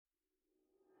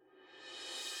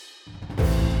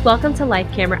Welcome to Life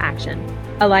Camera Action,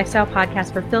 a lifestyle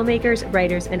podcast for filmmakers,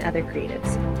 writers, and other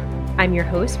creatives. I'm your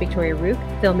host, Victoria Rook,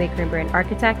 filmmaker and brand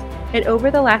architect, and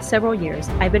over the last several years,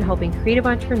 I've been helping creative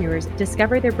entrepreneurs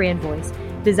discover their brand voice,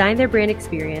 design their brand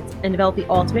experience, and develop the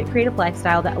ultimate creative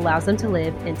lifestyle that allows them to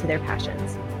live into their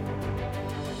passions.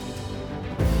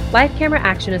 Life Camera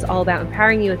Action is all about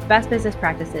empowering you with best business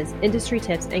practices, industry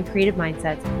tips, and creative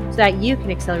mindsets so that you can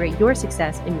accelerate your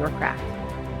success in your craft.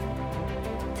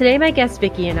 Today, my guest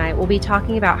Vicky and I will be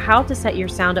talking about how to set your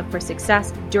sound up for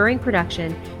success during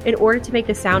production in order to make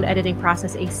the sound editing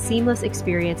process a seamless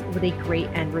experience with a great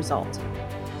end result.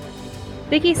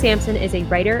 Vicky Sampson is a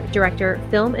writer, director,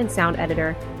 film and sound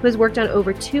editor who has worked on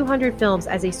over 200 films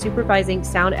as a supervising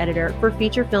sound editor for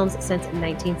feature films since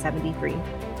 1973.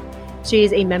 She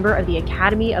is a member of the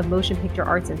Academy of Motion Picture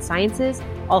Arts and Sciences,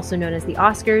 also known as the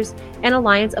Oscars, and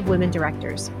Alliance of Women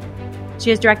Directors. She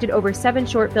has directed over 7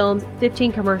 short films,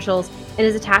 15 commercials, and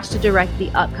is attached to direct the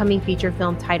upcoming feature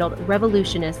film titled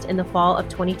Revolutionist in the fall of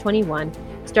 2021,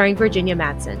 starring Virginia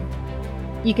Madsen.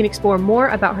 You can explore more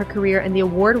about her career in the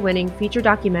award-winning feature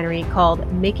documentary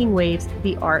called Making Waves: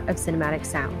 The Art of Cinematic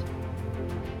Sound.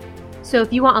 So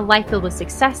if you want a life filled with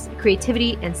success,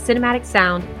 creativity, and cinematic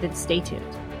sound, then stay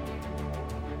tuned.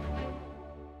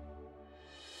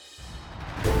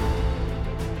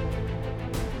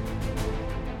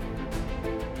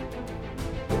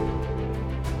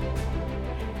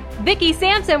 Vicky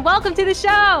Sampson, welcome to the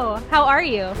show. How are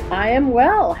you? I am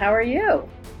well. How are you?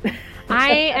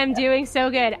 I am doing so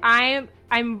good.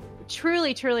 I'm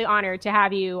truly, truly honored to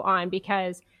have you on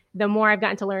because the more I've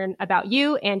gotten to learn about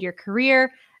you and your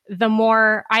career, the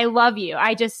more I love you.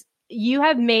 You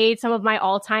have made some of my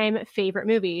all-time favorite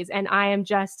movies, and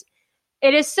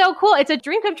it is so cool. It's a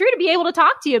dream come true to be able to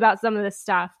talk to you about some of this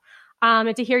stuff,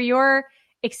 and to hear your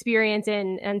experience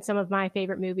in some of my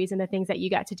favorite movies and the things that you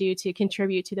got to do to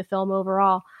contribute to the film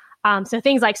overall. So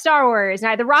things like Star Wars,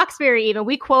 and The Roxbury even,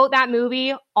 we quote that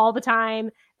movie all the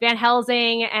time, Van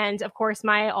Helsing, and of course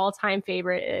my all-time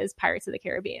favorite is Pirates of the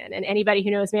Caribbean. And anybody who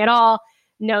knows me at all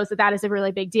knows that that is a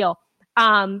really big deal.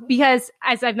 Because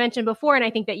as I've mentioned before, and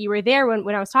I think that you were there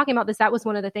when I was talking about this, that was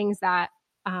one of the things that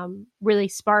really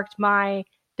sparked my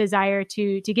desire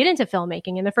to get into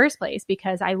filmmaking in the first place,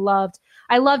 because I loved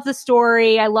the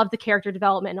story. I loved the character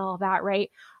development and all of that.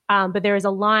 Right. But there is a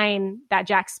line that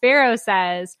Jack Sparrow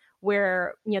says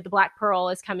where, the Black Pearl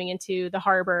is coming into the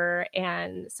harbor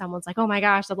and someone's like, oh my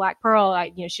gosh, the Black Pearl,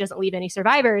 she doesn't leave any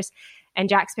survivors. And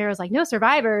Jack Sparrow's like, no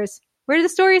survivors. Where do the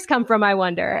stories come from? I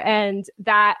wonder. And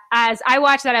that, as I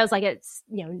watched that, I was like, it's,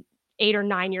 8 or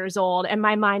 9 years old, and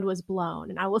my mind was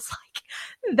blown. And I was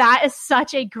like, that is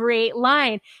such a great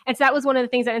line. And so that was one of the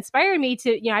things that inspired me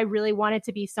to, I really wanted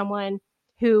to be someone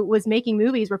who was making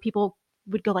movies where people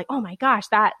would go like, oh my gosh,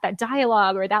 that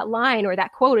dialogue or that line or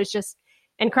that quote is just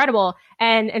incredible.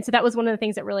 And so that was one of the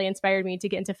things that really inspired me to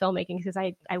get into filmmaking, because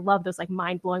I love those like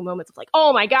mind-blowing moments of like,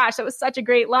 oh my gosh, that was such a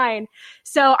great line.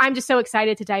 So I'm just so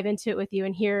excited to dive into it with you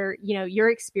and hear, your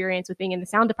experience with being in the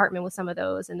sound department with some of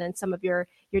those, and then some of your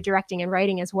directing and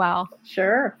writing as well.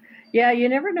 Sure. Yeah, you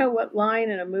never know what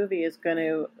line in a movie is going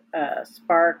to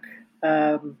spark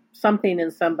something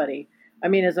in somebody. I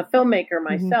mean, as a filmmaker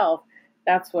myself,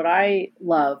 that's what I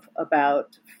love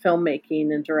about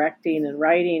filmmaking and directing and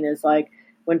writing, is like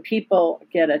when people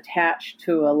get attached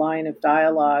to a line of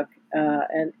dialogue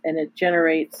and it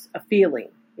generates a feeling,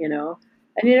 and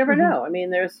you never know. I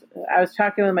mean, I was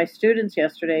talking with my students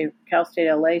yesterday, Cal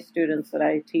State LA students that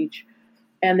I teach,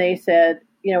 and they said,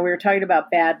 we were talking about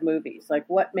bad movies, like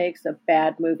what makes a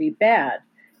bad movie bad?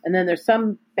 And then there's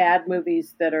some bad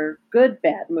movies that are good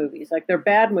bad movies, like they're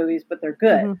bad movies, but they're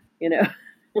good,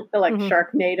 like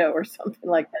Sharknado or something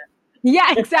like that.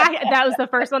 Yeah, exactly. That was the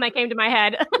first one that came to my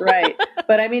head. Right.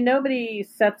 But I mean, nobody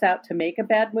sets out to make a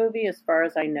bad movie as far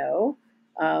as I know.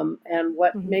 And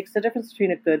what makes the difference between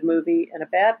a good movie and a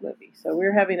bad movie? So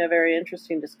we're having a very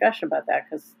interesting discussion about that,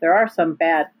 because there are some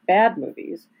bad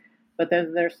movies, but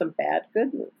then there's some bad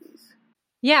good movies.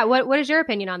 Yeah. What is your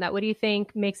opinion on that? What do you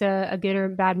think makes a good or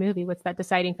bad movie? What's that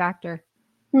deciding factor?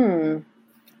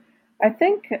 I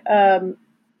think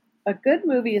a good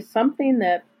movie is something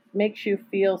that makes you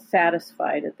feel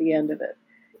satisfied at the end of it.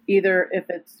 Either if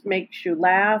it makes you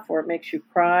laugh or it makes you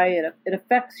cry, it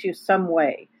affects you some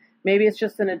way. Maybe it's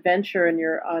just an adventure and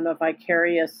you're on a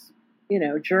vicarious,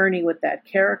 journey with that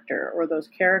character or those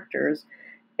characters.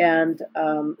 And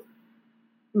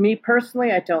me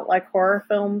personally, I don't like horror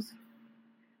films.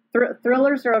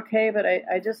 Thrillers are okay, but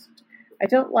I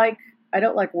don't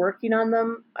like working on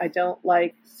them. I don't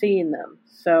like seeing them.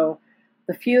 So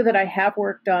the few that I have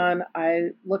worked on, I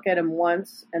look at them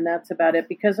once and that's about it,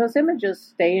 because those images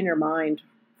stay in your mind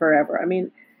forever. I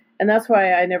mean, and that's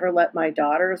why I never let my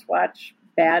daughters watch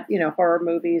bad, horror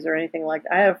movies or anything like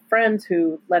that. I have friends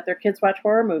who let their kids watch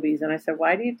horror movies, and I said,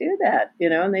 "Why do you do that?"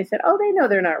 And they said, "Oh, they know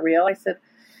they're not real." I said,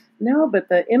 "No, but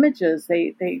the images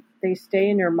they stay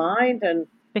in your mind and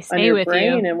They on stay your with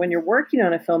brain, you. and when you're working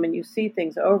on a film and you see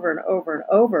things over and over and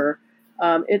over,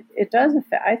 it does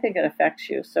affect. I think it affects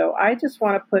you. So I just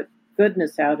want to put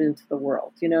goodness out into the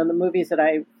world. In the movies that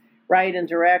I write and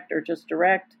direct or just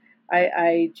direct,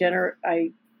 I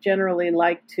generally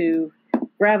like to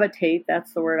gravitate,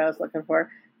 that's the word I was looking for,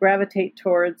 gravitate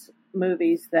towards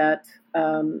movies that,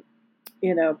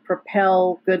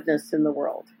 propel goodness in the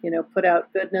world, put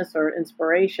out goodness or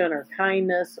inspiration or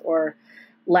kindness or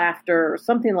laughter or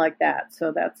something like that.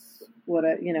 So that's what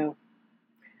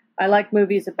I like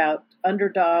movies about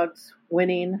underdogs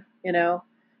winning,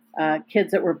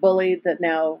 kids that were bullied that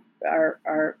now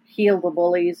are heal the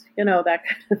bullies, that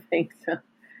kind of thing. So,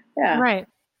 yeah. Right.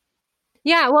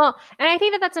 Yeah, well, and I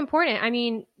think that that's important. I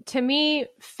mean, to me,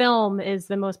 film is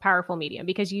the most powerful medium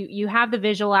because you have the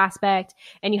visual aspect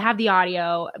and you have the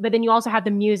audio, but then you also have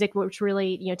the music, which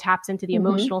really taps into the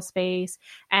emotional space,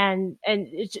 and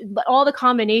all the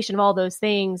combination of all those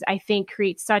things, I think,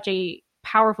 creates such a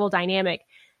powerful dynamic.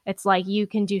 It's like you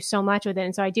can do so much with it,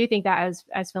 and so I do think that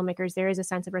as filmmakers, there is a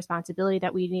sense of responsibility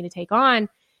that we need to take on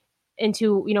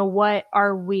into what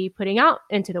are we putting out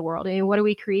into the world and what are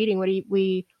we creating, what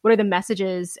are the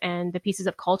messages and the pieces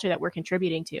of culture that we're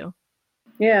contributing to.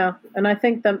 Yeah, and I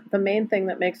think the main thing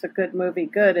that makes a good movie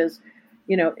good is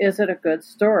is it a good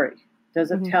story?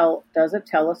 Does it tell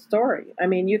a story? I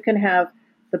mean, you can have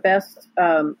the best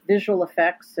visual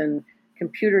effects and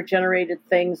computer generated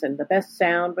things and the best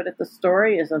sound, but if the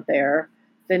story isn't there,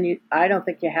 then I don't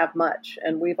think you have much.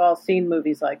 And we've all seen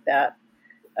movies like that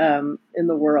in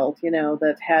the world,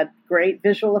 that had great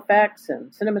visual effects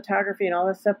and cinematography and all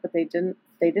this stuff, but they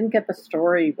didn't get the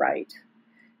story right.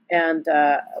 And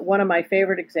one of my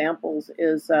favorite examples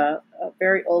is a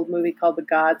very old movie called The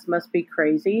Gods Must Be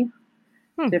Crazy.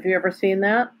 Have you ever seen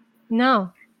that?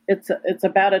 No. It's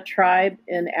about a tribe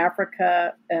in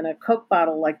Africa, and a Coke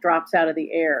bottle drops out of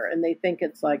the air, and they think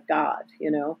it's like God,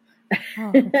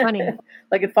 Oh, funny.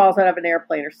 like it falls out of an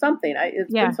airplane or something. It's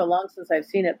been so long since I've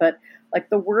seen it, but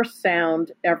the worst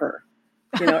sound ever.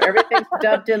 Everything's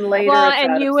dubbed in later. Well,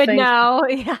 and you would know.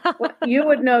 Yeah. Well, you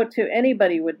would know too.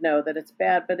 Anybody would know that it's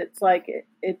bad, but it's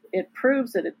it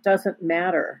proves that it doesn't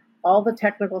matter. All the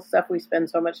technical stuff we spend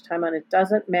so much time on, it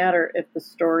doesn't matter if the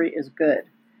story is good.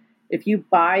 If you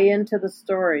buy into the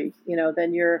story,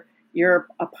 then you're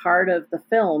a part of the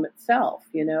film itself.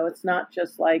 It's not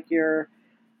just like you're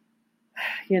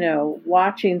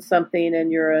watching something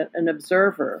and you're an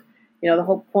observer. The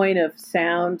whole point of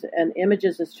sound and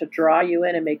images is to draw you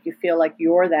in and make you feel like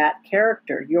you're that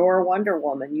character. You're Wonder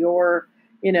Woman. You're,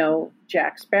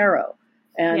 Jack Sparrow.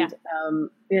 And,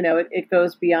 it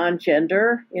goes beyond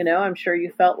gender. I'm sure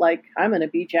you felt like I'm going to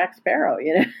be Jack Sparrow,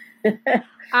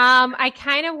 I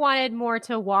kind of wanted more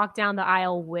to walk down the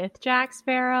aisle with Jack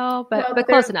Sparrow, but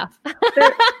close enough.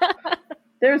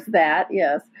 There's that,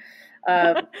 yes.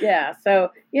 Yeah, so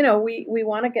we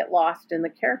want to get lost in the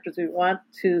characters. We want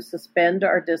to suspend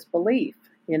our disbelief.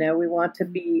 We want to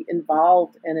be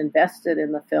involved and invested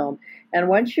in the film. And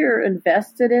once you're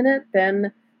invested in it,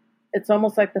 then it's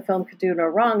almost like the film could do no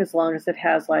wrong as long as it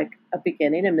has a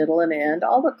beginning, a middle, and end.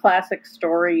 All the classic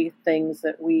story things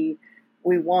that we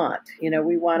want.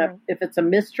 We want to, if it's a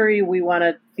mystery, we want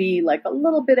to be a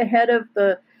little bit ahead of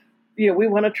the. We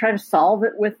want to try to solve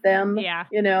it with them,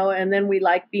 and then we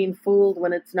like being fooled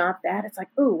when it's not that. It's like,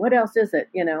 ooh, what else is it,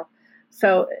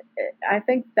 So I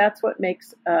think that's what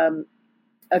makes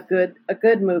a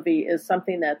good movie is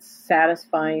something that's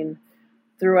satisfying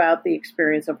throughout the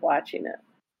experience of watching it.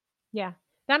 Yeah,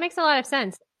 that makes a lot of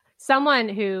sense. Someone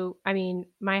who,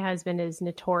 my husband is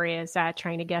notorious at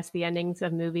trying to guess the endings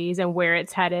of movies and where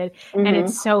it's headed. Mm-hmm. And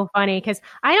it's so funny because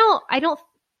I don't,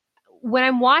 when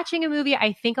I'm watching a movie,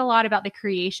 I think a lot about the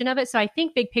creation of it. So I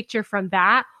think big picture from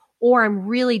that, or I'm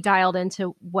really dialed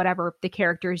into whatever the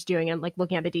character is doing and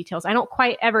looking at the details. I don't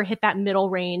quite ever hit that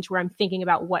middle range where I'm thinking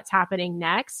about what's happening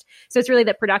next. So it's really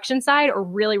the production side or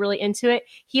really, really into it.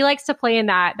 He likes to play in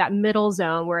that middle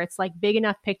zone where it's big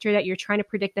enough picture that you're trying to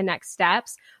predict the next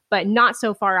steps, but not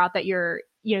so far out that you're,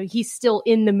 he's still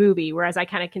in the movie. Whereas I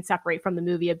kind of can separate from the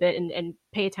movie a bit and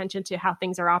pay attention to how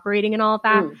things are operating and all of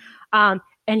that.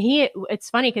 And it's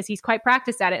funny because he's quite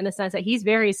practiced at it in the sense that he's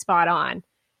very spot on.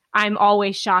 I'm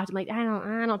always shocked. I'm I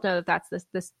don't know if that's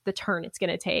the turn it's going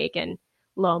to take. And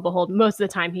lo and behold, most of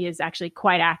the time he is actually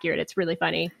quite accurate. It's really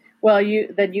funny. Well,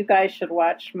 you guys should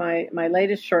watch my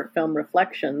latest short film,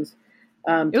 Reflections,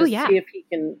 to see if he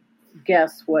can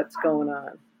guess what's going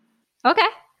on. Okay.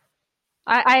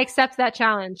 I accept that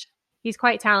challenge. He's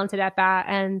quite talented at that.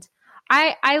 And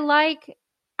I like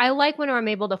when I'm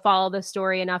able to follow the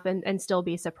story enough and still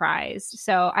be surprised.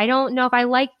 So I don't know if I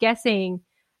like guessing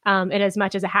it as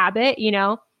much as a habit, you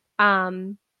know?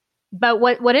 But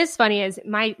what is funny is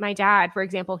my dad, for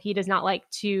example, he does not like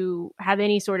to have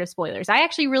any sort of spoilers. I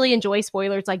actually really enjoy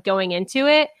spoilers, like going into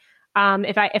it,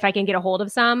 if I can get a hold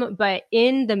of some. But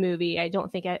in the movie, I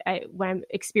don't think when I'm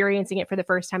experiencing it for the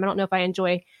first time, I don't know if I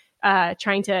enjoy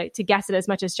trying to guess it as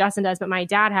much as Justin does. But my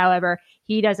dad, however,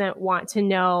 he doesn't want to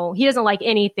know. He doesn't like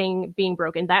anything being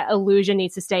broken. That illusion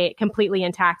needs to stay completely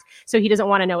intact. So he doesn't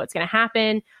want to know what's going to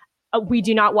happen. We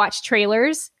do not watch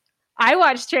trailers. I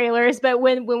watch trailers, but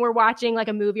when we're watching like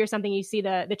a movie or something, you see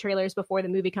the trailers before the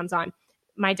movie comes on.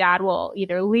 My dad will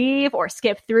either leave or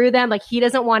skip through them. Like, he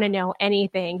doesn't want to know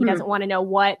anything. He doesn't want to know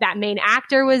what that main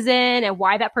actor was in and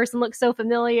why that person looks so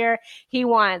familiar. He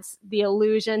wants the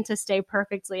illusion to stay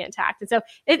perfectly intact. And so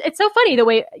it's so funny the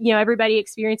way, you know, everybody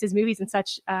experiences movies in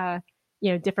such,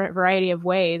 you know, different variety of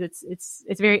ways. It's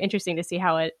very interesting to see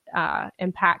how it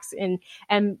impacts and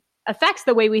affects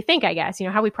the way we think, I guess, you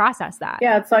know, how we process that.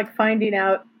 Yeah, it's like finding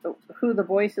out who the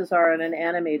voices are in an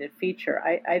animated feature.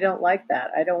 I don't like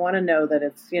that. I don't want to know that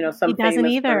it's, you know, some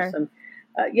famous person.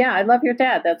 Yeah, I love your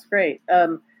dad. That's great.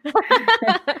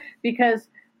 Because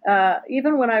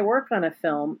even when I work on a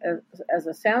film as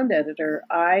a sound editor,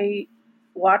 I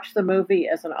watch the movie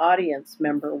as an audience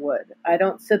member would. I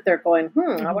don't sit there going,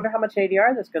 I wonder how much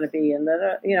ADR there's going to be. And,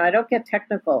 you know, I don't get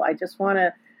technical. I just want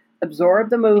to absorb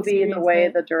the movie in the way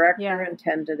the director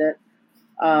intended it.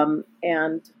 And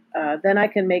then I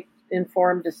can make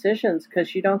informed decisions,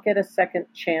 because you don't get a second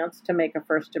chance to make a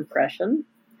first impression.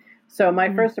 So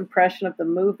my first impression of the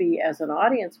movie as an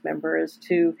audience member is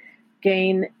to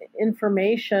gain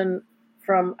information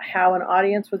from how an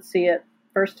audience would see it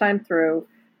first time through,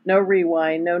 no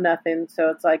rewind, no nothing. So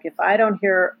it's like, if I don't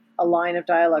hear a line of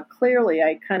dialogue clearly,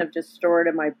 I kind of just store it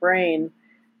in my brain,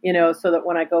 you know, so that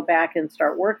when I go back and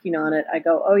start working on it, I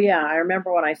go, oh yeah, I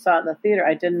remember when I saw it in the theater,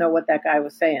 I didn't know what that guy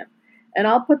was saying. And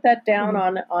I'll put that down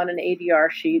on an ADR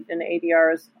sheet. And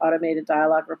ADR is automated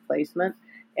dialogue replacement.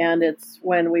 And it's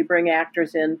when we bring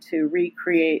actors in to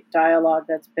recreate dialogue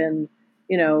that's been,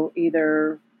 you know,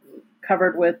 either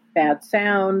covered with bad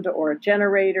sound or a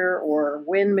generator or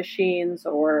wind machines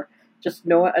or just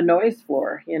a noise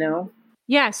floor, you know?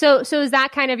 Yeah. So is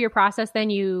that kind of your process then?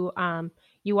 You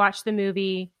watch the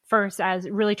movie first as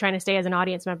really trying to stay as an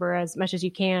audience member as much as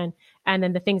you can. And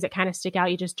then the things that kind of stick out,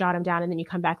 you just jot them down, and then you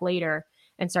come back later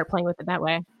and start playing with it that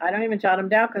way. I don't even jot them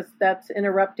down, because that's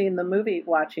interrupting the movie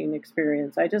watching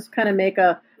experience. I just kind of make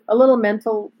a little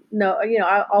mental note. You know,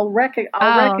 I'll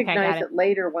recognize it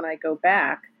later when I go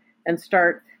back and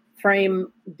start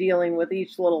dealing with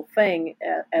each little thing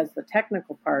as the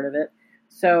technical part of it.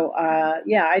 So,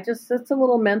 it's a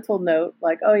little mental note,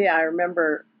 like, oh yeah, I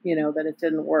remember, you know, that it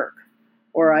didn't work,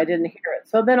 or I didn't hear it.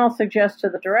 So then I'll suggest to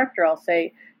the director, I'll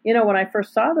say, you know, when I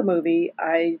first saw the movie,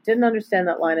 I didn't understand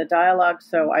that line of dialogue,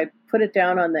 so I put it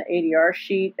down on the ADR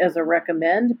sheet as a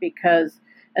recommend,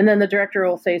 and then the director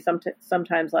will say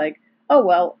sometimes like, oh,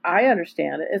 well, I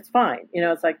understand it. It's fine. You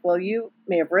know, it's like, well, you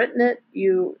may have written it,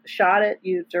 you shot it,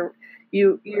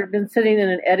 you've been sitting in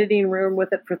an editing room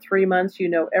with it for 3 months. You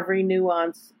know every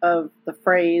nuance of the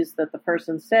phrase that the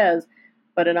person says,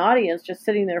 but an audience just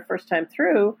sitting there first time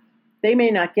through, they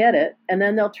may not get it. And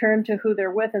then they'll turn to who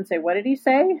they're with and say, what did he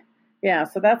say? Yeah.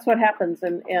 So that's what happens.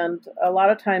 And a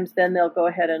lot of times then they'll go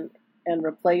ahead and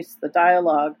replace the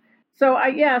dialogue. So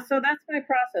so that's my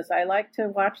process. I like to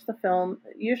watch the film,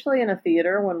 usually in a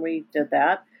theater when we did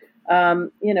that,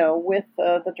 you know, with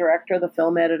the director, the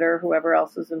film editor, whoever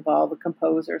else is involved, the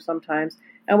composer sometimes.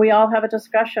 And we all have a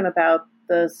discussion about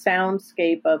the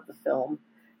soundscape of the film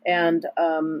and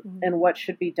what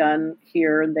should be done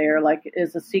here and there. Like,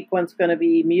 is the sequence going to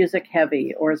be music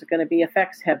heavy, or is it going to be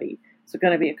effects heavy? Is it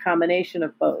going to be a combination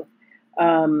of both?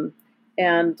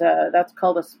 And that's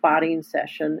called a spotting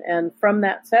session. And from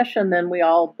that session, then we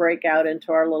all break out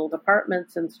into our little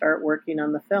departments and start working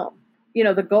on the film. You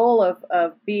know, the goal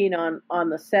of being on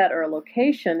the set or a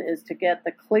location is to get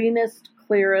the cleanest,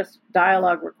 clearest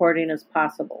dialogue recording as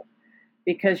possible,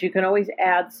 because you can always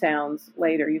add sounds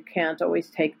later. You can't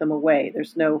always take them away.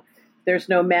 There's no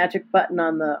magic button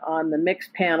on the mix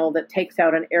panel that takes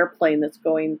out an airplane that's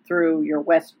going through your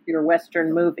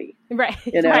Western movie. Right.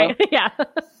 You know? Right. Yeah.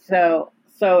 So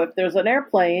if there's an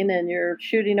airplane and you're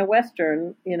shooting a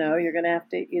Western, you know, you're going to have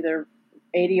to either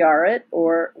ADR it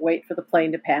or wait for the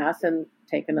plane to pass and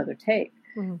take another take.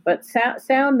 Mm-hmm. But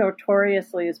sound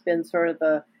notoriously has been sort of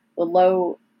the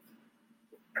low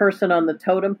person on the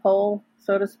totem pole,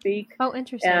 so to speak. Oh,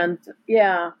 interesting. And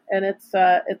yeah, and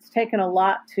it's taken a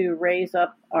lot to raise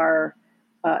up our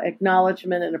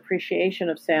acknowledgement and appreciation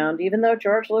of sound. Even though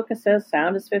George Lucas says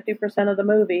sound is 50% of the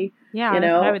movie, yeah,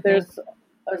 I would think.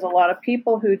 There's a lot of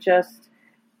people who just,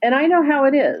 and I know how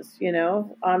it is,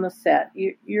 on the set.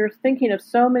 You're thinking of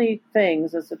so many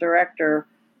things as a director,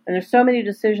 and there's so many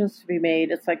decisions to be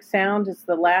made. It's like sound is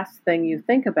the last thing you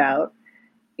think about,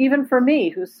 even for me,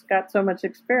 who's got so much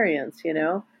experience,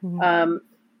 Mm-hmm.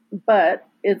 But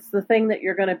it's the thing that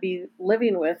you're going to be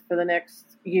living with for the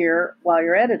next year while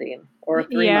you're editing, or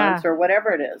 3 months, or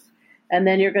whatever it is. And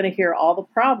then you're going to hear all the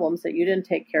problems that you didn't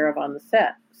take care of on the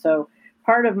set. So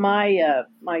part of my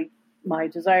my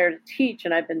desire to teach,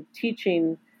 and I've been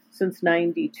teaching since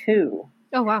 '92.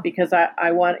 Oh, wow. Because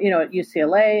I want, at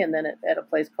UCLA and then at a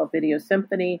place called Video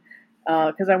Symphony,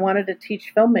 because I wanted to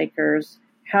teach filmmakers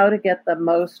how to get the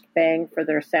most bang for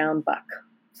their sound buck,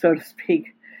 so to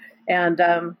speak. And,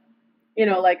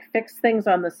 like fix things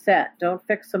on the set. Don't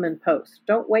fix them in post.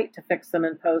 Don't wait to fix them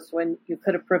in post when you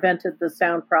could have prevented the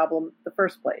sound problem in the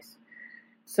first place.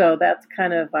 So that's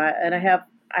kind of, and I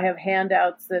have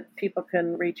handouts that people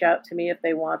can reach out to me if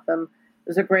they want them.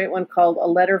 There's a great one called A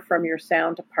Letter from Your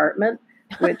Sound Department,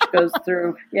 which goes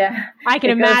through, I can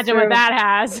imagine what that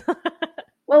has.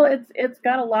 Well, it's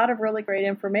got a lot of really great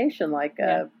information, like,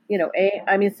 I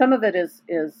mean, some of it is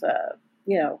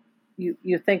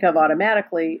you think of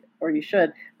automatically, or you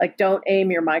should, like, don't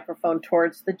aim your microphone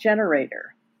towards the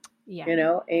generator. Yeah.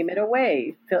 Aim it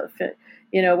away.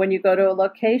 When you go to a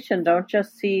location, don't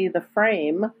just see the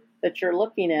frame that you're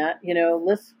looking at,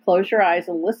 close your eyes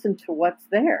and listen to what's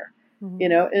there.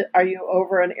 Mm-hmm. Are you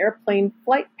over an airplane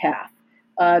flight path?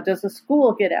 Does a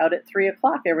school get out at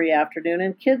 3:00 every afternoon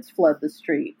and kids flood the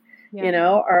street? Yeah.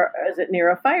 Or is it near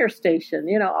a fire station?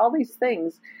 All these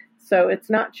things. So it's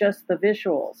not just the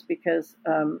visuals, because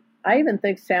I even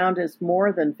think sound is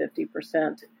more than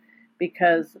 50%,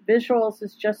 because visuals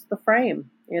is just the frame.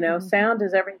 Mm-hmm. Sound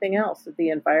is everything else, the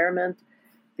environment,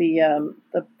 the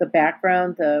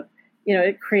background,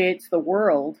 it creates the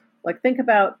world. Like, think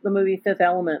about the movie Fifth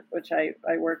Element, which I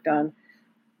worked on.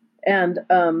 And,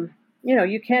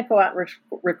 you can't go out and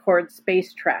record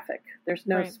space traffic. There's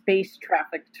no space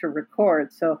traffic to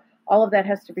record. So all of that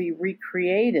has to be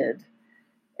recreated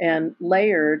and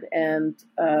layered and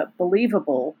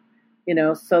believable,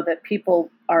 so that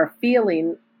people are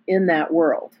feeling in that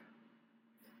world,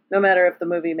 no matter if the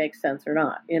movie makes sense or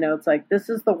not. It's like, this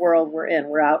is the world we're in.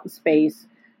 We're out in space.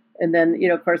 And then,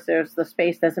 of course, there's the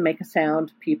space doesn't make a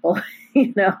sound, people,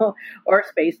 or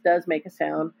space does make a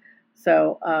sound.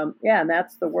 So, and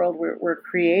that's the world we're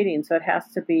creating. So it has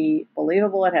to be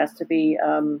believable. It has to be,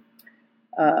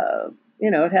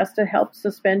 it has to help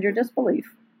suspend your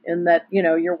disbelief in that,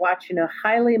 you're watching a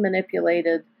highly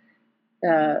manipulated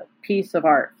piece of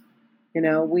art.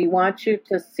 We want you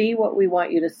to see what we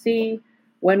want you to see,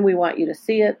 when we want you to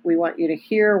see it. We want you to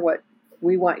hear what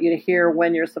we want you to hear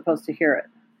when you're supposed to hear it.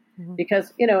 Mm-hmm.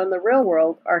 Because, in the real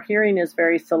world, our hearing is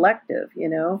very selective.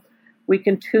 We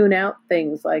can tune out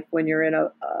things, like when you're in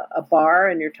a bar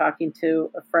and you're talking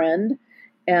to a friend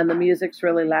and the music's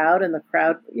really loud and the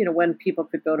crowd, when people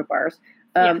could go to bars,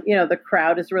 the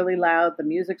crowd is really loud, the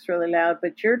music's really loud,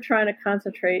 but you're trying to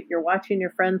concentrate. You're watching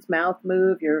your friend's mouth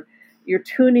move. You're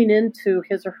tuning into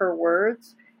his or her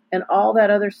words, and all that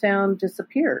other sound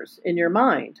disappears in your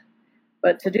mind.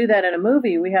 But to do that in a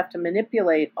movie, we have to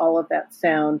manipulate all of that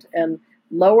sound and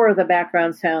lower the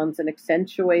background sounds and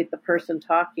accentuate the person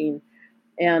talking.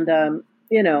 And,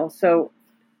 so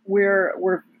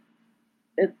we're,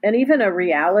 and even a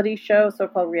reality show,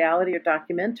 so-called reality or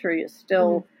documentary, is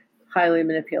still highly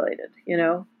manipulated.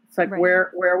 It's like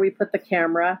where we put the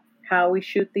camera, how we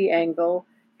shoot the angle,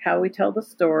 how we tell the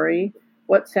story,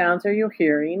 what sounds are you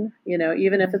hearing,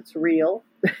 even if it's real.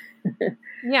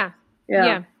 Yeah.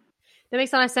 That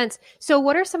makes a lot of sense. So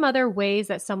what are some other ways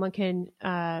that someone can,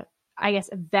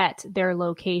 vet their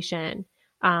location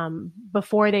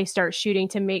before they start shooting,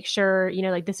 to make sure,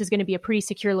 this is going to be a pretty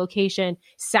secure location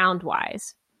sound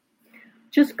wise?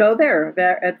 Just go there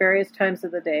at various times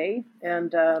of the day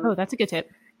and, that's a good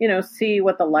tip. See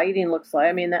what the lighting looks like.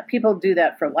 I mean, that people do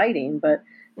that for lighting, but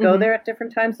go there at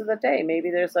different times of the day. Maybe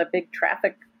there's a big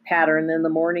traffic pattern in the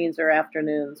mornings or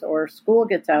afternoons, or school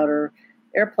gets out, or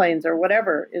airplanes, or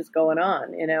whatever is going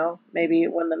on. Maybe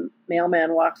when the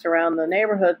mailman walks around the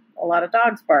neighborhood, a lot of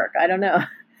dogs bark. I don't know.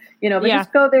 But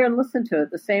just go there and listen to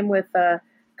it. The same with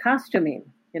costuming.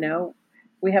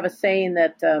 We have a saying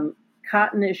that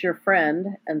cotton is your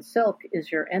friend and silk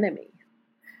is your enemy,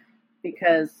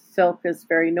 because silk is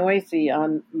very noisy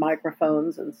on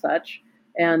microphones and such,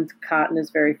 and cotton is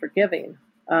very forgiving.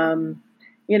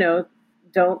 You know,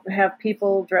 don't have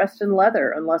people dressed in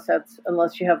leather unless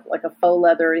you have like a faux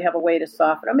leather. You have a way to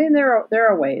soften. I mean, there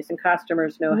are ways, and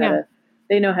costumers know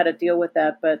how to deal with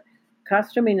that. But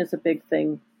costuming is a big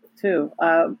thing too.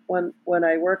 When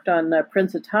I worked on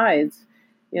Prince of Tides,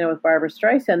 with Barbara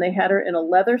Streisand, they had her in a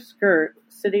leather skirt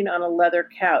sitting on a leather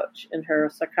couch in her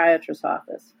psychiatrist's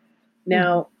office.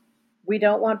 Now, we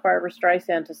don't want Barbara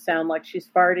Streisand to sound like she's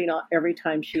farting every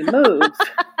time she moves,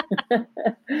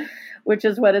 which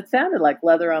is what it sounded like,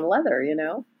 leather on leather,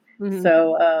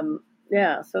 So,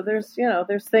 so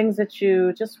there's things that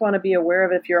you just want to be aware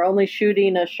of. If you're only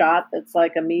shooting a shot that's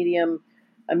like a medium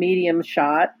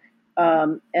shot,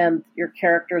 and your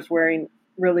character's wearing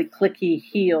really clicky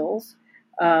heels,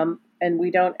 and we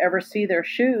don't ever see their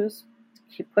shoes,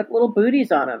 put little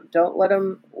booties on them. Don't let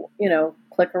them,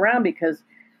 click around, because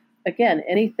again,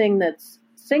 anything that's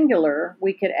singular,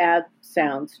 we could add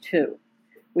sounds to.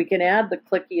 We can add the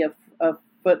clicky of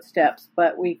footsteps,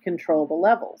 but we control the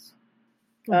levels.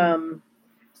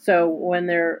 So when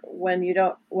they're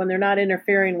not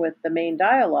interfering with the main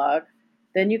dialogue,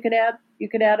 then you could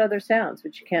add other sounds,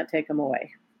 but you can't take them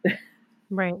away.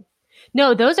 Right.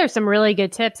 No, those are some really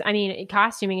good tips. I mean,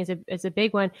 costuming is a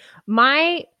big one.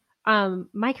 My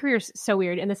career is so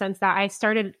weird in the sense that I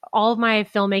started all of my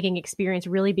filmmaking experience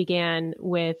really began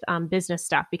with business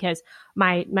stuff, because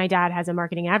my dad has a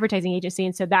marketing and advertising agency.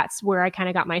 And so that's where I kind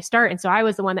of got my start. And so I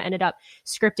was the one that ended up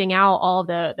scripting out all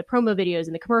the promo videos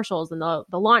and the commercials and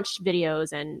the launch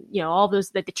videos and, all those,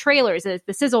 the trailers,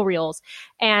 the sizzle reels.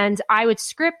 And I would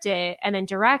script it and then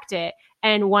direct it.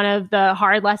 And one of the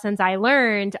hard lessons I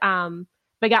learned,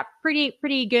 but got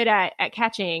pretty good at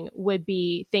catching, would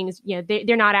be things,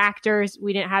 they're not actors.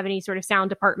 We didn't have any sort of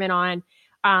sound department on.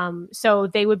 So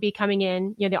they would be coming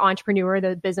in, the entrepreneur,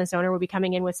 the business owner would be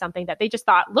coming in with something that they just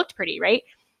thought looked pretty, right?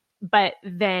 But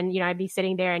then, I'd be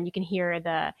sitting there and you can hear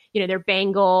their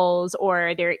bangles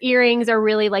or their earrings are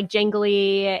really like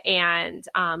jingly. And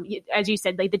as you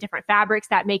said, like the different fabrics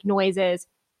that make noises.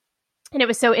 And it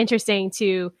was so interesting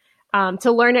to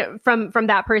learn it from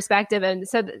that perspective. And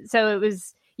so it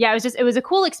was, it was a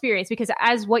cool experience, because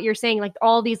as what you're saying, like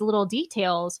all these little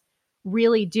details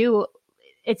really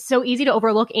it's so easy to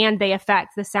overlook, and they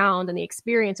affect the sound and the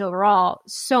experience overall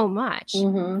so much.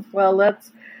 Mm-hmm. Well,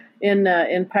 that's in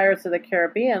Pirates of the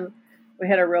Caribbean, we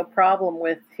had a real problem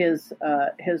with his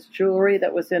jewelry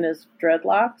that was in his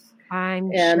dreadlocks.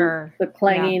 And sure. The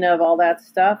clanging of all that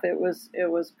stuff. It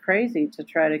was crazy to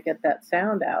try to get that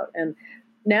sound out. And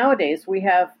nowadays, we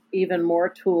have even more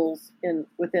tools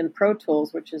within Pro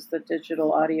Tools, which is the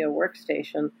digital audio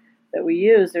workstation that we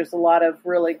use. There's a lot of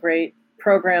really great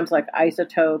programs like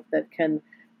Isotope that can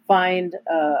find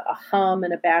a hum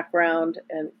in a background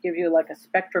and give you like a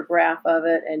spectrograph of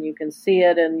it, and you can see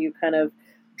it and you kind of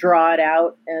draw it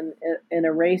out and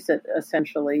erase it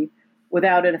essentially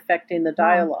without it affecting the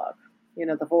dialogue,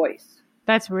 the voice.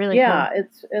 That's really cool.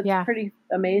 It's pretty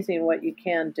amazing what you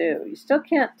can do. You still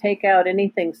can't take out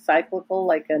anything cyclical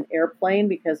like an airplane,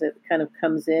 because it kind of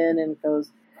comes in and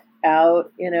goes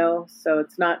out, so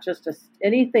it's not just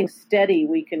anything steady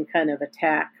we can kind of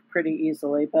attack pretty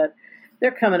easily, but they're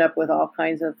coming up with all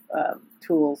kinds of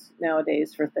tools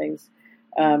nowadays for things.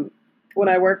 When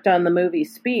I worked on the movie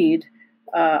Speed,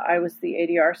 I was the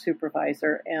ADR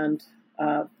supervisor, and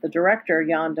the director,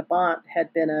 Jan de Bont,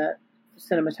 had been a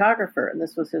cinematographer, and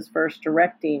this was his first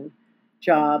directing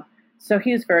job. So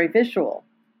he was very visual,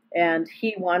 and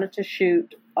he wanted to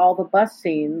shoot all the bus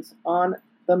scenes on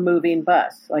the moving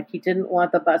bus. Like, he didn't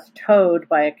want the bus towed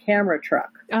by a camera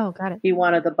truck. Oh, got it. He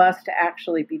wanted the bus to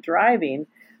actually be driving,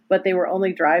 but they were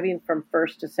only driving from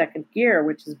first to second gear,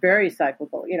 which is very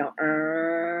cyclical,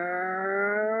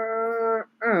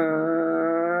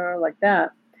 like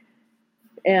that.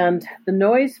 And the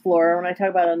noise floor, when I talk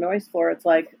about a noise floor, it's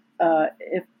like,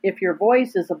 if your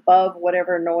voice is above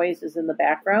whatever noise is in the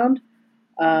background,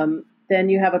 then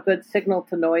you have a good signal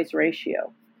to noise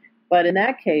ratio. But in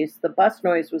that case, the bus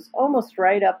noise was almost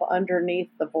right up underneath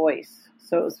the voice.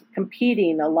 So it was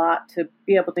competing a lot to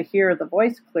be able to hear the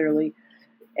voice clearly.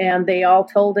 And they all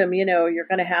told him, you're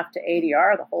going to have to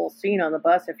ADR the whole scene on the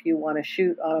bus if you want to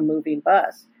shoot on a moving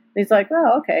bus. And he's like,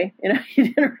 oh, okay. He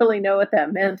didn't really know what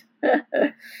that meant.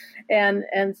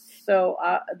 And so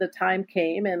the time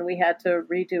came, and we had to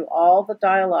redo all the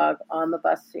dialogue on the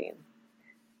bus scene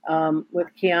with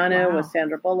Keanu, wow, with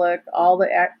Sandra Bullock, all the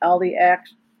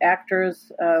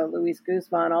actors, Luis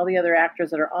Guzman, all the other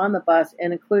actors that are on the bus,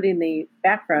 and including the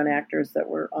background actors that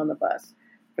were on the bus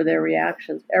for their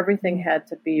reactions. Everything had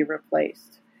to be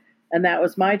replaced. And that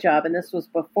was my job. And this was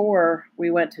before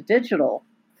we went to digital.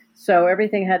 So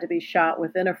everything had to be shot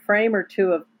within a frame or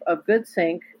two of of good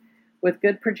sync, with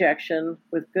good projection,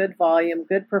 with good volume,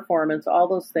 good performance, all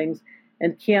those things.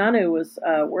 And Keanu was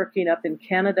working up in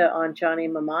Canada on Johnny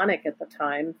Mnemonic at the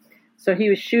time. So he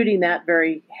was shooting that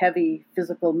very heavy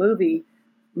physical movie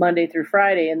Monday through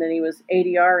Friday, and then he was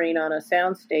ADRing on a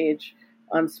soundstage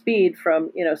on speed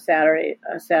from Saturday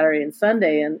and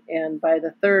Sunday. And by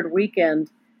the third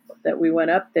weekend that we went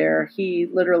up there, he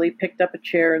literally picked up a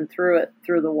chair and threw it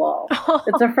through the wall.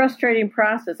 It's a frustrating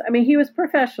process. I mean, he was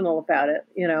professional about it,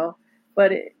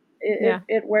 but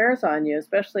it wears on you,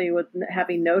 especially with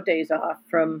having no days off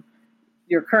from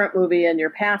your current movie and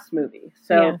your past movie.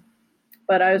 So,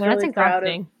 but I was really proud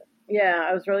of. Yeah,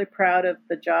 I was really proud of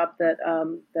the job that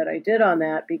I did on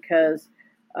that, because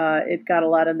it got a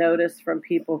lot of notice from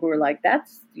people who were like,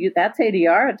 "That's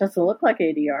ADR. It doesn't look like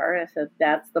ADR." I said,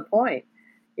 "That's the point.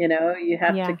 You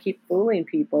have to keep fooling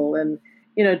people, and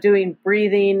doing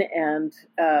breathing and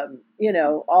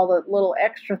all the little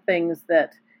extra things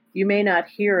that you may not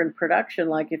hear in production.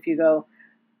 Like if you go,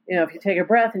 if you take a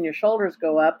breath and your shoulders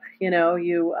go up, in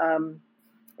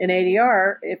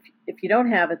ADR, if you don't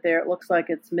have it there, it looks like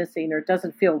it's missing or it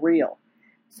doesn't feel real.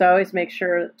 So I always make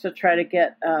sure to try to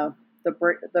get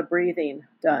the breathing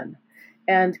done.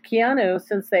 And Keanu,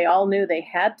 since they all knew they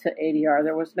had to ADR,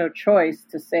 there was no choice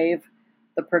to save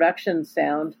the production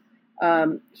sound.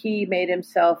 He made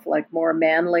himself like more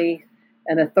manly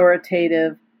and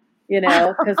authoritative,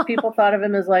 because people thought of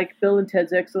him as like Bill and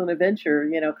Ted's Excellent Adventure,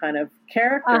 kind of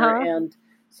character. Uh-huh. And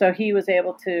so he was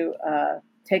able to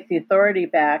take the authority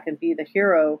back and be the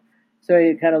hero. So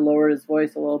he kind of lowered his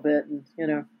voice a little bit, and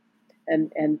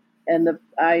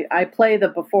I play the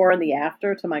before and the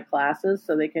after to my classes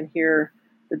so they can hear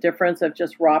the difference of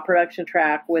just raw production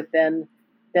track with then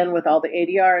with all the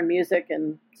ADR and music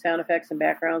and sound effects and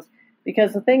backgrounds.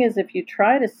 Because the thing is, if you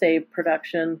try to save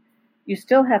production, you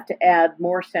still have to add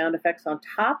more sound effects on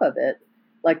top of it,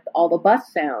 like all the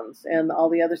bus sounds and all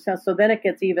the other sounds. So then it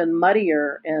gets even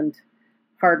muddier and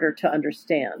harder to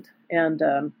understand. And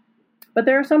but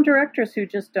there are some directors who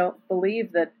just don't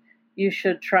believe that you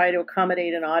should try to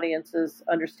accommodate an audience's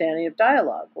understanding of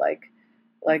dialogue. Like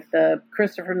the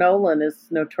Christopher Nolan is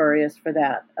notorious for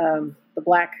that. The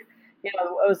black,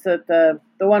 what was it, the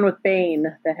one with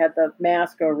Bane that had the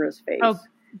mask over his face? Oh,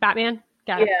 Batman.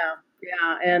 Got it.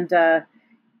 Yeah,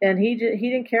 and he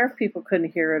didn't care if people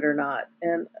couldn't hear it or not.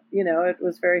 And it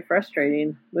was a very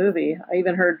frustrating movie. I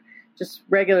even heard just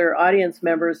regular audience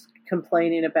members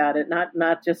complaining about it,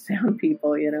 not just sound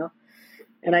people,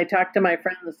 And I talked to my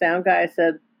friend, the sound guy. I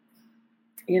said,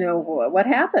 what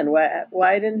happened?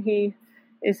 Why didn't he?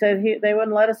 He said they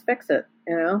wouldn't let us fix it.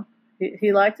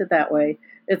 He liked it that way.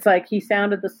 It's like he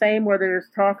sounded the same whether he's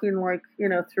talking like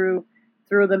through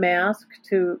the mask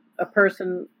to a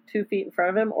person 2 feet in front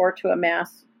of him or to a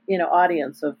mass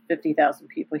audience of 50,000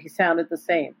 people. He sounded the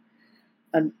same.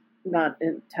 And not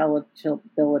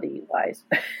intelligibility wise.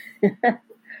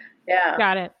 Yeah.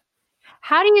 Got it.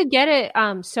 How do you get it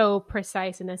so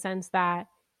precise in the sense that,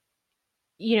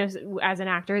 as an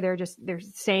actor, they're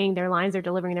saying their lines, they're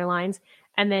delivering their lines,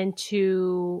 and then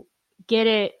to get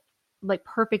it like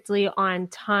perfectly on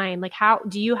time? Like, how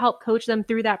do you help coach them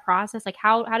through that process? Like,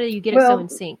 how do you get it so in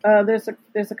sync? There's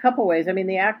a couple ways. I mean,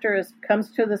 the actor comes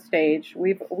to the stage.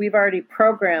 We've already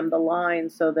programmed the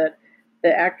lines so that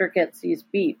the actor gets these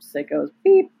beeps. It goes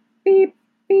beep, beep,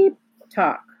 beep,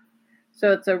 talk.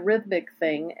 So it's a rhythmic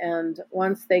thing. And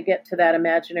once they get to that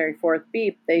imaginary fourth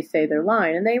beep, they say their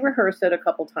line. And they rehearse it a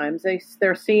couple times.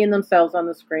 They're seeing themselves on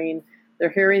the screen. They're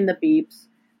hearing the beeps.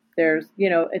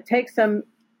 It takes them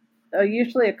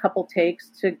usually a couple takes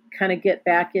to kind of get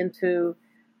back into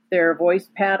their voice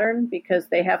pattern, because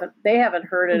they haven't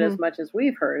heard it as much as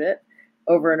we've heard it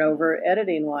over and over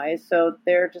editing wise. So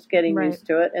they're just getting used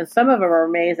to it. And some of them are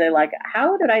amazed. They're like,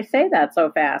 how did I say that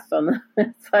so fast?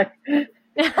 It's like,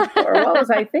 or what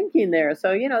was I thinking there?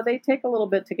 So, they take a little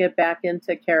bit to get back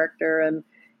into character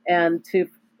and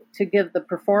to give the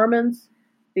performance,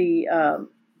 the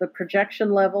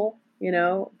projection level,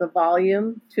 the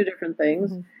volume, two different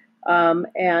things, and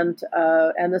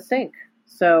the sync.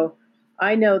 So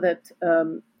I know that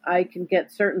I can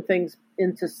get certain things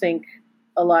into sync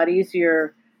a lot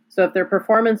easier. So if their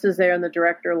performance is there and the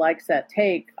director likes that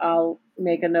take, I'll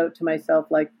make a note to myself,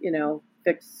 like,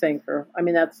 fix sync,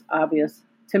 that's obvious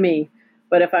to me.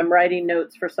 But if I'm writing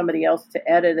notes for somebody else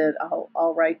to edit it,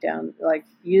 I'll write down, like,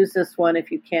 use this one if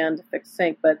you can to fix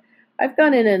sync. But I've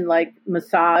gone in and like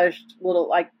massaged little,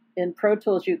 like in Pro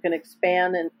Tools, you can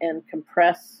expand and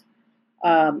compress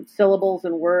syllables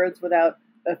and words without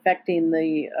affecting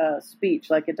the speech,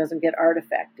 like it doesn't get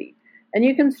artifacty. And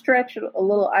you can stretch it a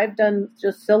little. I've done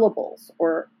just syllables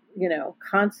or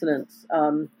consonants,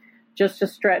 just to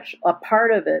stretch a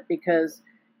part of it, because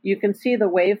you can see the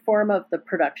waveform of the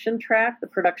production track, the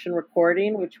production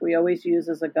recording, which we always use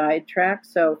as a guide track.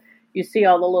 So you see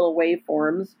all the little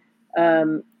waveforms,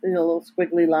 little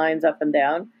squiggly lines up and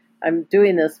down. I'm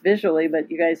doing this visually,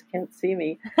 but you guys can't see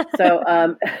me. So,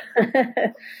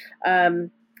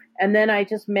 and then I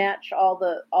just match all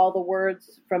the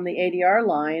words from the ADR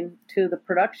line to the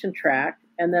production track,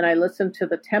 and then I listen to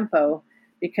the tempo,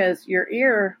 because your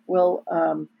ear will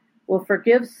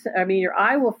forgive. I mean, your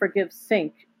eye will forgive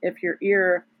sync if your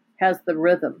ear has the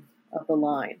rhythm of the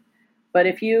line. But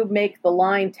if you make the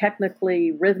line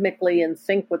technically, rhythmically in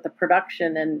sync with the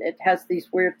production, and it has these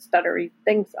weird stuttery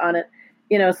things on it,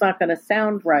 it's not going to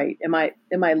sound right. It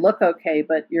might look okay,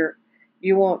 but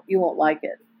you won't like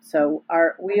it. So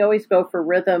we always go for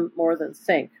rhythm more than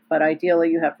sync, but ideally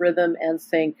you have rhythm and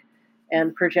sync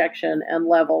and projection and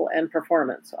level and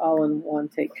performance all in one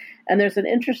take. And there's an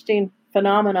interesting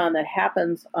phenomenon that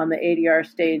happens on the ADR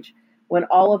stage when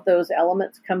all of those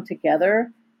elements come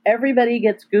together. Everybody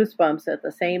gets goosebumps at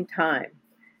the same time.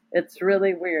 It's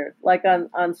really weird. Like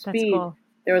on Speed, cool.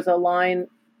 There was a line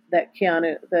that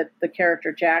the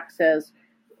character Jack says,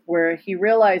 where he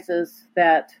realizes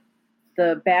that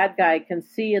the bad guy can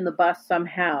see in the bus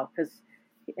somehow, because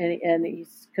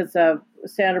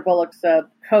Sandra Bullock's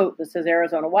coat that says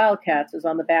Arizona Wildcats is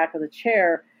on the back of the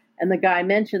chair, and the guy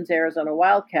mentions Arizona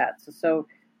Wildcats. So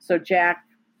Jack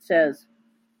says,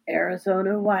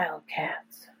 Arizona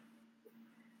Wildcats.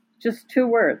 Just 2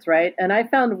 words, right? And I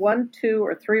found 1, 2,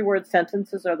 or 3 word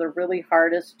sentences are the really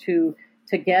hardest to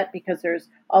get, because there's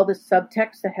all this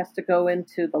subtext that has to go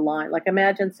into the line. Like,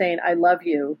 imagine saying I love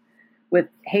you with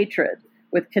hatred,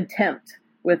 with contempt,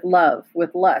 with love,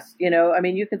 with lust. I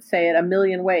mean, you could say it a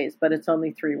million ways, but it's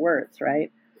only 3 words, right?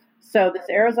 So this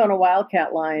Arizona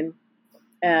Wildcat line,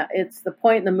 it's the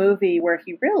point in the movie where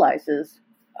he realizes,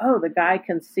 oh, the guy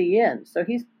can see in. So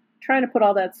he's trying to put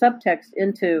all that subtext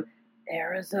into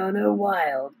Arizona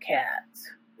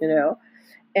Wildcats,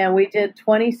 And we did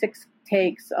 26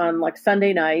 takes on like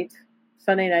Sunday night.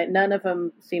 None of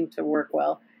them seemed to work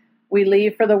well. We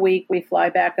leave for the week. We fly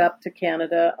back up to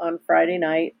Canada on Friday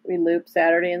night. We loop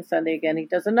Saturday and Sunday again. He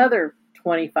does another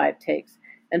 25 takes.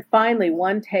 And finally,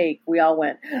 one take, we all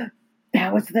went,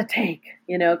 that was the take,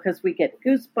 because we get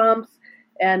goosebumps.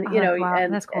 And, wow.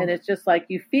 and, That's cool. And it's just like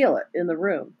you feel it in the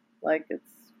room. Like,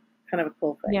 it's kind of a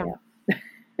cool thing.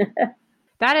 Yeah.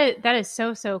 That is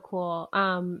so cool.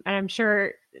 And I'm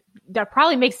sure that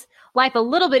probably makes life a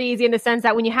little bit easy, in the sense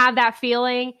that when you have that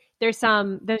feeling, there's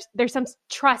some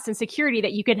trust and security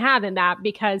that you can have in that,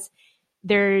 because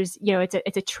there's,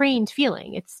 it's a trained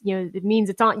feeling. It's, it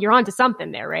means you're onto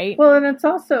something there, right? Well, and it's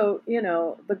also,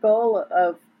 the goal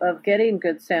of getting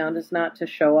good sound is not to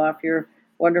show off your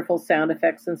wonderful sound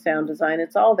effects and sound design.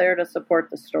 It's all there to support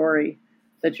the story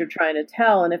that you're trying to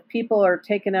tell. And if people are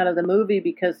taken out of the movie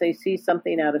because they see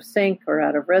something out of sync or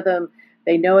out of rhythm,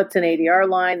 they know it's an ADR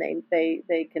line,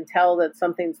 they can tell that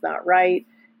something's not right,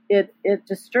 it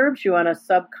disturbs you on a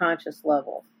subconscious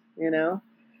level,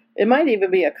 It might even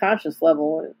be a conscious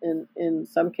level in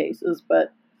some cases,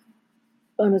 but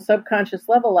on a subconscious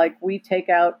level, like, we take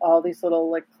out all these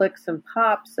little like clicks and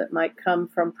pops that might come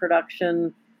from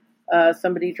production.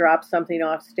 Somebody drops something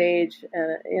off stage,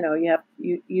 and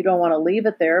you don't want to leave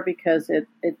it there, because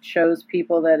it shows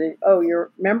people that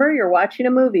you're watching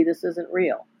a movie. This isn't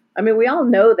real. I mean, we all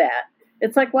know that.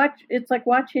 It's like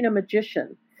watching a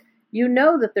magician. You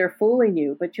know that they're fooling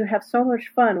you, but you have so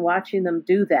much fun watching them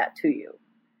do that to you.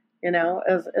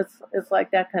 It's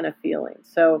like that kind of feeling.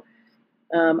 So,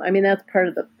 I mean, that's part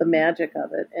of the magic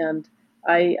of it. And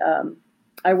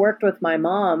I worked with my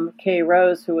mom, Kay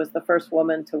Rose, who was the first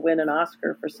woman to win an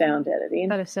Oscar for sound editing.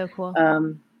 That is so cool.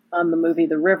 On the movie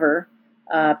The River,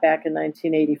 back in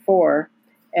 1984.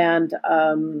 And,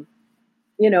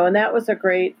 and that was a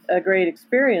great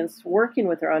experience working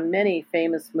with her on many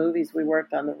famous movies. We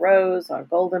worked on The Rose, on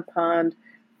Golden Pond,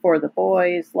 For the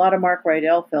Boys, a lot of Mark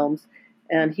Rydell films.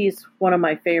 And he's one of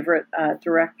my favorite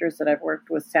directors that I've worked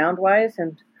with sound-wise,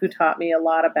 and who taught me a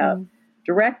lot about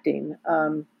directing.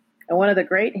 And one of the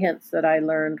great hints that I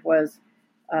learned was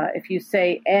if you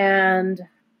say, and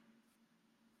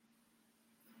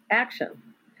action.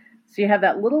 So you have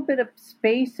that little bit of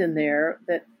space in there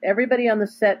that everybody on the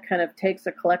set kind of takes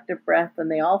a collective breath, and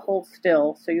they all hold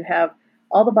still. So you have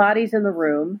all the bodies in the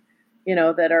room,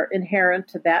 that are inherent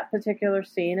to that particular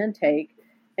scene and take.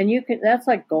 And that's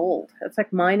like gold. That's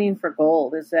like mining for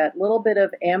gold, is that little bit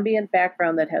of ambient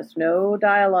background that has no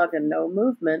dialogue and no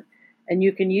movement. And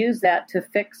you can use that to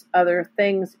fix other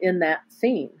things in that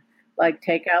scene, like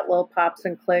take out little pops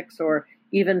and clicks, or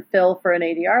even fill for an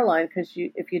ADR line, because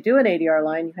if you do an ADR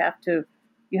line, you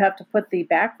have to put the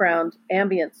background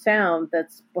ambient sound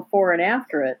that's before and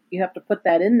after it. You have to put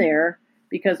that in there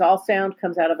because all sound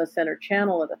comes out of a center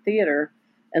channel at a theater.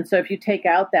 And so if you take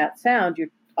out that sound, you're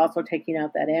also taking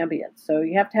out that ambience. So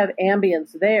you have to have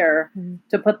ambience there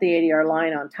to put the ADR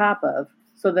line on top of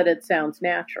so that it sounds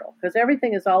natural. Because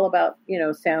everything is all about,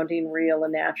 sounding real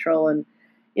and natural and,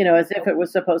 as if it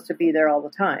was supposed to be there all the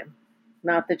time.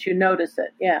 Not that you notice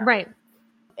it. Yeah. Right.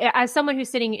 As someone who's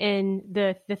sitting in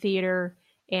the theater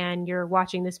and you're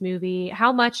watching this movie,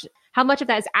 how much of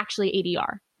that is actually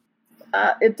ADR?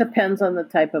 It depends on the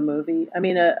type of movie. I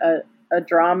mean, a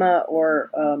drama or,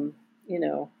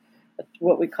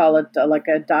 what we call it, like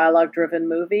a dialogue-driven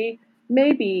movie,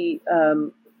 maybe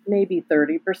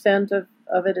 30%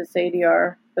 of it is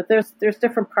ADR. But there's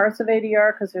different parts of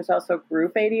ADR because there's also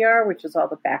group ADR, which is all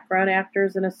the background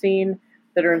actors in a scene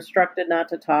that are instructed not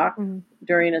to talk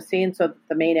during a scene so that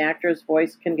the main actor's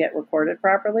voice can get recorded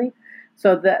properly.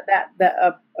 So that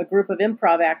a group of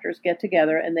improv actors get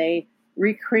together and they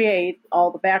recreate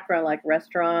all the background, like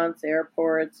restaurants,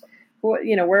 airports,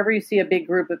 wherever you see a big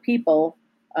group of people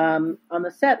on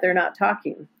the set, they're not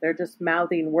talking. They're just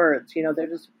mouthing words. They're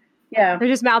just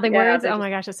mouthing words. Oh my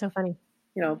gosh, that's so funny.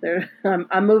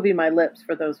 I'm moving my lips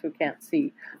for those who can't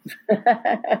see.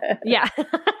 Yeah.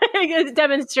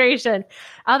 Demonstration.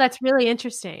 Oh, that's really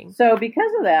interesting. So because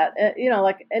of that,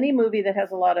 like any movie that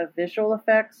has a lot of visual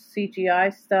effects,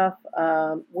 CGI stuff,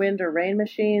 wind or rain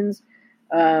machines,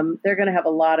 they're going to have a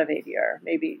lot of ADR,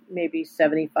 maybe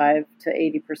 75 to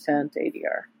 80%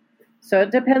 ADR. So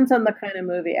it depends on the kind of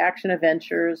movie. Action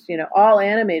adventures, all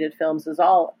animated films is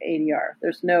all ADR.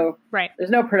 There's no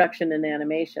production in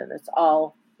animation. It's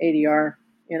all ADR,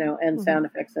 and sound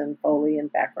effects and Foley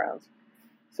and backgrounds.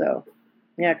 So,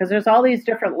 yeah, because there's all these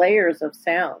different layers of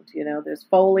sound. There's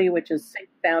Foley, which is sync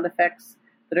sound effects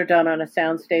that are done on a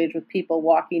sound stage with people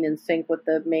walking in sync with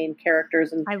the main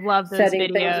characters and I love those setting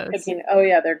videos. things. Oh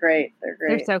yeah, they're great.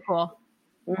 They're so cool.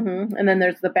 Mm-hmm. And then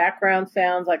there's the background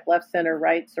sounds like left, center,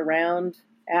 right, surround,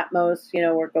 Atmos,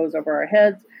 where it goes over our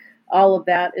heads. All of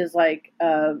that is like,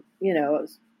 a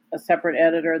separate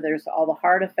editor. There's all the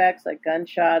hard effects like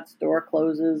gunshots, door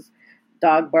closes,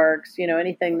 dog barks,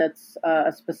 anything that's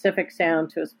a specific sound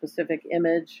to a specific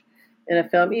image in a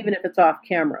film, even if it's off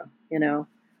camera, And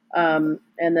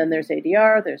then there's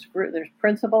ADR, there's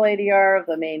principal ADR of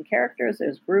the main characters,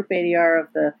 there's group ADR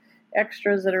of the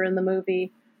extras that are in the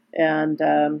movie. And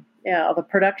all the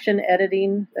production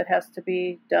editing that has to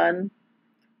be done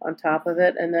on top of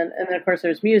it, and then of course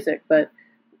there's music, but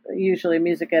usually a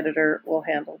music editor will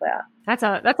handle that. That's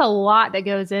a lot that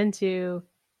goes into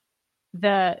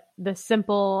the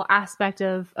simple aspect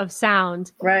of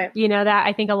sound, right? That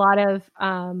I think a lot of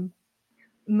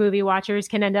movie watchers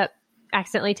can end up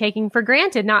accidentally taking for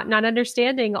granted, not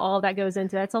understanding all that goes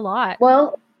into. That's a lot.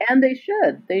 Well. And they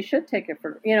should take it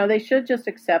for, they should just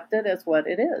accept it as what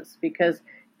it is, because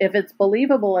if it's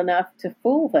believable enough to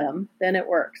fool them, then it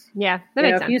works. Yeah, that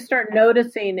makes sense. If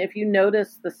you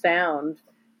notice the sound,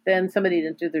 then somebody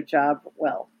didn't do their job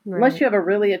well. Right. Unless you have a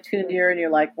really attuned ear and you're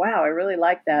like, wow, I really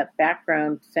like that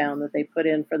background sound that they put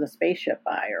in for the spaceship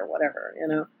by or whatever,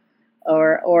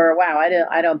 or wow,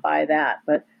 I don't buy that.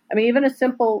 But I mean, even a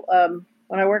simple,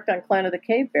 when I worked on Clan of the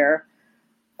Cave Bear,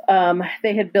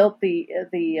 they had built the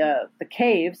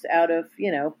caves out of,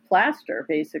 plaster,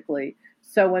 basically.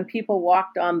 So when people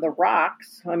walked on the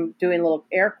rocks, I'm doing little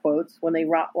air quotes, when they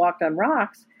walked on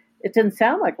rocks, it didn't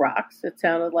sound like rocks. It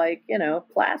sounded like,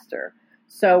 plaster.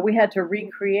 So we had to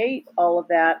recreate all of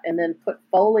that and then put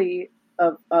Foley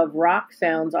of rock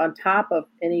sounds on top of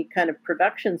any kind of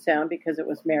production sound because it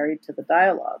was married to the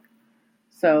dialogue.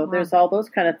 So There's all those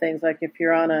kind of things. Like if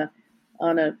you're on a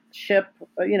ship,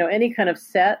 any kind of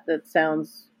set that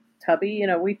sounds tubby,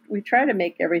 we try to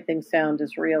make everything sound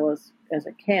as real as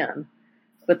it can.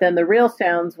 But then the real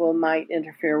sounds might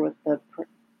interfere with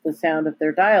the sound of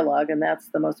their dialogue, and that's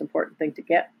the most important thing to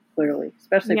get clearly,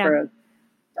 especially for a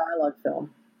dialogue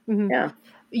film. Mm-hmm. Yeah.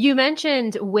 You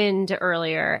mentioned wind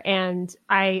earlier, and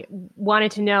I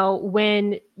wanted to know,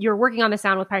 when you're working on the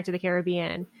sound with Pirates of the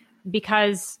Caribbean,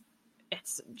 because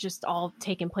it's just all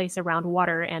taking place around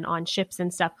water and on ships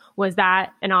and stuff, was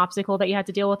that an obstacle that you had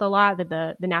to deal with a lot,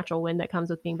 the natural wind that comes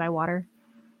with being by water?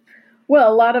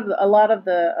 Well, a lot of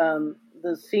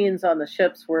the scenes on the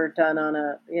ships were done on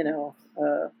a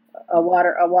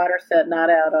water set, not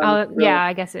out on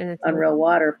I guess on real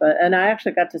water. And I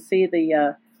actually got to see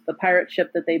the pirate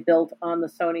ship that they built on the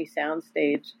Sony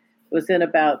soundstage. It was in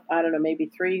about, I don't know, maybe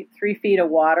three feet of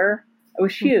water. It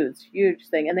was huge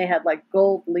thing. And they had like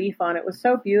gold leaf on it. It was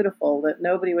so beautiful that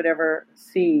nobody would ever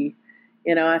see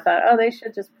I thought, oh, they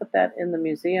should just put that in the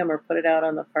museum or put it out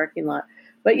on the parking lot.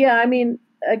 But yeah, I mean,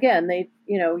 again, they,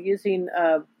 using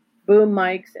boom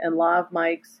mics and lav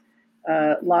mics.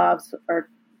 Lavs are,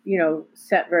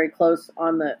 set very close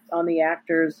on the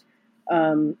actors,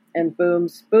 and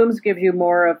booms give you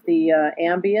more of the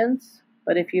ambience.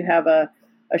 But if you have a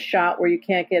shot where you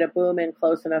can't get a boom in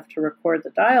close enough to record the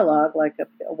dialogue, like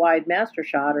a wide master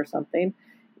shot or something,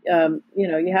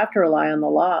 you have to rely on the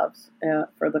lavs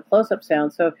for the close-up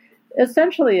sound. So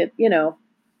essentially,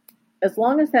 as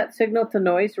long as that signal to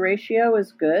noise ratio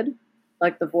is good,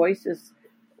 like the voice is,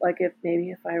 like if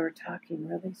I were talking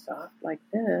really soft like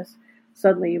this,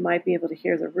 suddenly you might be able to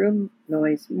hear the room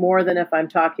noise more than if I'm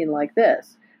talking like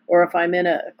this. Or if I'm in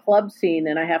a club scene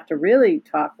and I have to really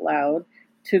talk loud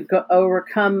to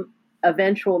overcome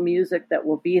eventual music that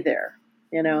will be there.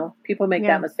 People make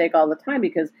that mistake all the time,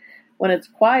 because when it's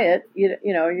quiet,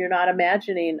 you're not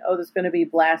imagining, oh, there's going to be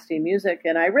blasting music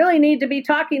and I really need to be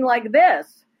talking like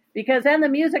this, because then the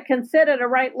music can sit at a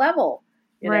right level,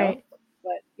 right.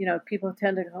 But, people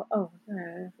tend to go, oh,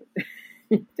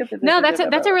 no,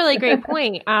 that's a really great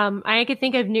point. I could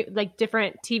think of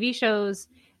different TV shows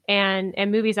and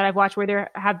movies that I've watched where there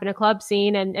have been a club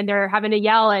scene and they're having to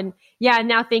yell, and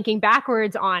now thinking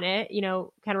backwards on it,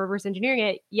 kind of reverse engineering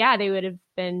it. Yeah, they would have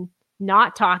been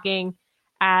not talking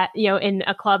at, in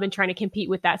a club and trying to compete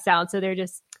with that sound. So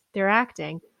they're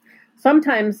acting.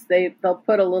 Sometimes they'll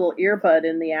put a little earbud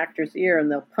in the actor's ear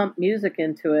and they'll pump music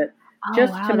into it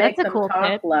to make them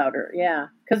talk louder. Yeah.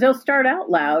 Because they'll start out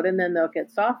loud and then they'll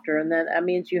get softer. And then that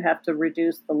means you have to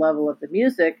reduce the level of the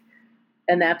music.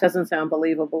 And that doesn't sound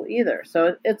believable either.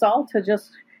 So it's all to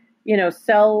just,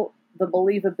 sell the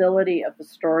believability of the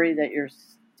story that you're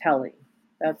telling.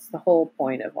 That's the whole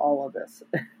point of all of this.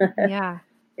 Yeah.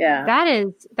 Yeah.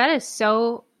 That is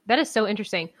so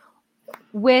interesting.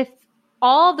 With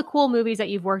all the cool movies that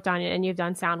you've worked on and you've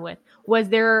done sound with, was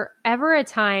there ever a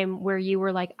time where you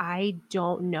were like, I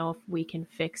don't know if we can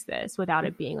fix this without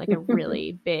it being like a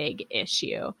really big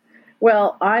issue?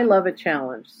 Well, I love a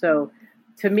challenge. So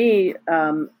to me,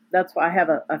 that's why I have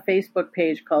a Facebook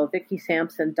page called Vicki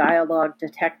Sampson Dialogue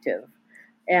Detective.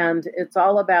 And it's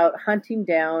all about hunting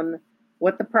down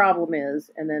what the problem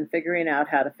is and then figuring out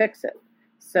how to fix it.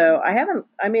 So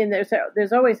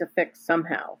there's always a fix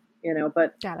somehow,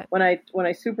 but when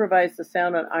I supervised the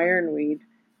sound on Ironweed,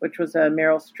 which was a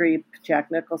Meryl Streep, Jack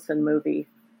Nicholson movie,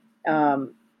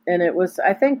 and it was,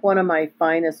 I think, one of my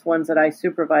finest ones that I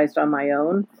supervised on my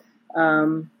own.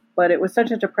 But it was such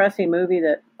a depressing movie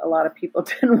that a lot of people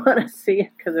didn't want to see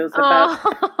it, because it was about,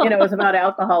 it was about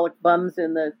alcoholic bums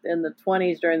in the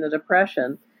 20s during the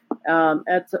Depression.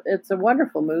 It's a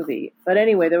wonderful movie. But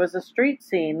anyway, there was a street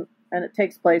scene, and it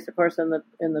takes place, of course, in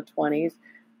the 20s.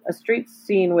 A street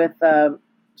scene with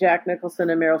Jack Nicholson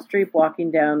and Meryl Streep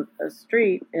walking down a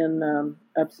street in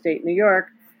upstate New York,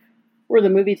 where the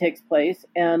movie takes place,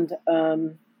 and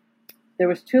there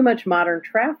was too much modern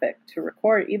traffic to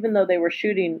record, even though they were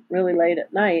shooting really late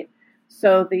at night.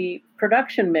 So the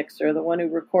production mixer, the one who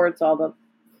records all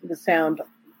the sound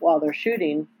while they're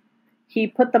shooting, he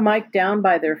put the mic down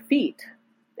by their feet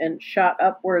and shot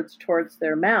upwards towards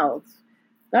their mouths.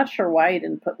 Not sure why he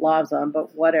didn't put lavs on,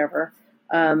 but whatever.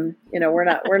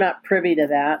 We're not privy to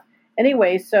that.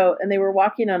 Anyway, and they were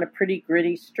walking on a pretty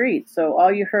gritty street. So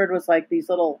all you heard was like these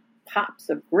little pops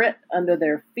of grit under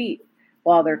their feet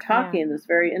while they're talking, this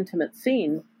very intimate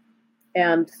scene.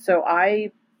 And so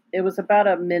it was about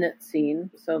a minute scene.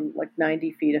 So like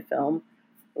 90 feet of film,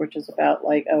 which is about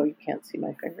like, oh, you can't see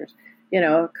my fingers,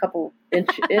 a couple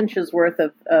inches worth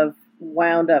of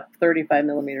wound up 35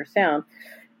 millimeter sound.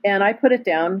 And I put it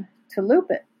down to loop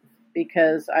it,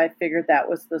 because I figured that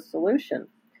was the solution.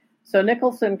 So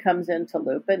Nicholson comes in to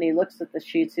loop it, and he looks at the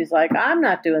sheets. He's like, I'm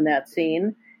not doing that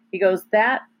scene. He goes,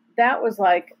 that was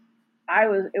like,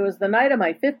 it was the night of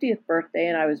my 50th birthday,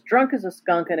 and I was drunk as a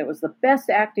skunk, and it was the best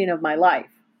acting of my life.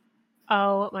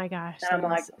 Oh my gosh. And I'm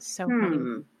like, so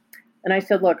funny. And I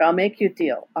said, look, I'll make you a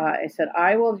deal. I said,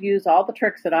 I will use all the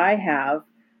tricks that I have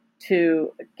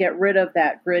to get rid of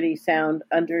that gritty sound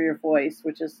under your voice,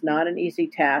 which is not an easy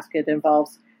task. It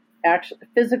involves actually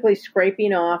physically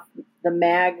scraping off the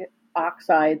mag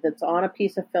oxide that's on a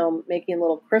piece of film, making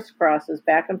little crisscrosses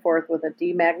back and forth with a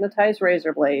demagnetized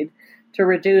razor blade to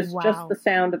reduce just the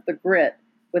sound of the grit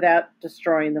without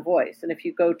destroying the voice. And if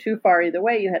you go too far either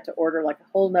way, you had to order like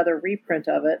a whole nother reprint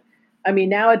of it. I mean,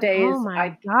 nowadays,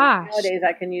 nowadays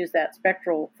I can use that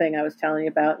spectral thing I was telling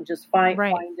you about and just find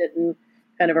it and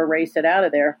kind of erase it out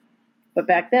of there. But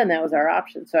back then, that was our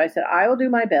option. So I said, I will do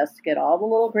my best to get all the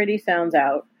little gritty sounds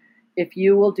out if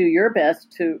you will do your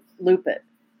best to loop it.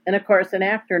 And of course, an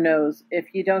actor knows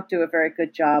if you don't do a very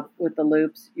good job with the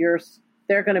loops,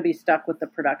 they're going to be stuck with the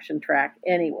production track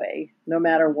anyway, no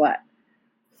matter what.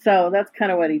 So that's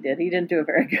kind of what he did. He didn't do a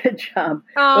very good job.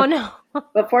 Oh, no.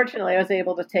 But fortunately, I was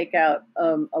able to take out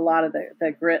a lot of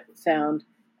the grit sound.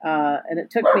 And it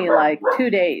took me like 2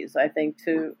 days, I think,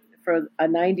 for a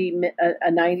 90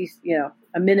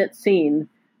 a minute scene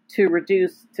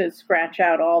to scratch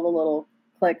out all the little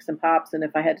clicks and pops. And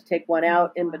if I had to take one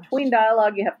out in between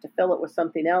dialogue, you have to fill it with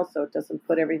something else so it doesn't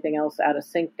put everything else out of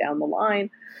sync down the line.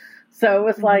 So it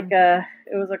was like it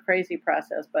was a crazy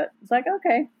process, but it's like,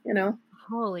 okay,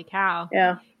 Holy cow.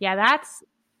 Yeah. Yeah,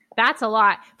 that's a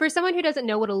lot. For someone who doesn't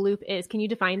know what a loop is, can you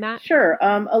define that? Sure.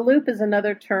 A loop is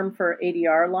another term for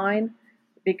ADR line,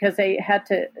 because they had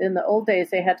to, in the old days,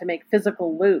 they had to make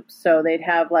physical loops. So they'd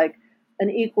have like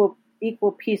an equal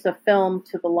piece of film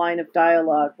to the line of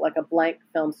dialogue, like a blank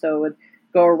film. So it would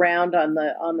go around on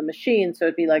the machine. So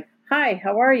it'd be like, hi,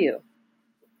 how are you?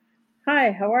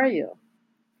 Hi, how are you?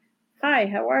 Hi,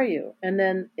 how are you? And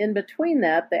then in between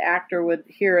that, the actor would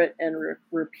hear it and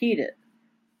repeat it.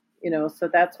 So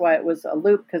that's why it was a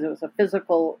loop, because it was a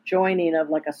physical joining of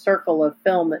like a circle of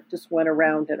film that just went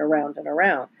around and around and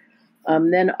around.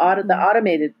 Then the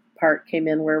automated part came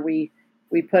in, where we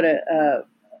put a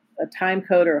time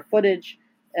code or a footage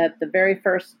at the very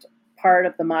first part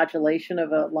of the modulation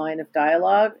of a line of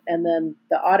dialogue. And then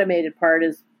the automated part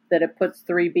is that it puts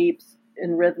 3 beeps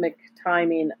in rhythmic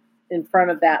timing in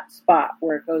front of that spot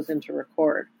where it goes into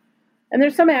record. And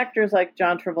there's some actors like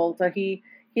John Travolta, he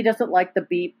doesn't like the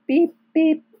beep, beep,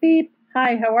 beep, beep.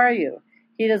 Hi, how are you?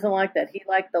 He doesn't like that. He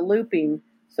liked the looping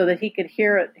so that he could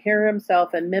hear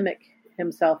himself and mimic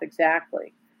himself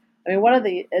exactly. I mean, one of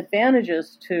the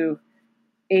advantages to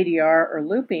ADR or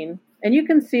looping, and you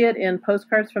can see it in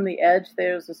Postcards from the Edge.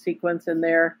 There's a sequence in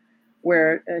there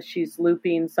where she's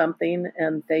looping something,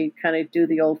 and they kind of do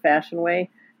the old-fashioned way.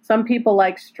 Some people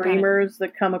like streamers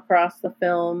that come across the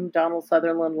film. Donald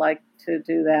Sutherland liked to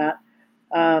do that.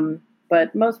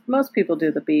 But most people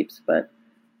do the beeps, but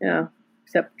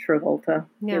except Travolta.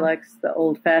 Yeah. He likes the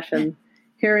old-fashioned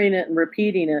hearing it and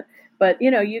repeating it. But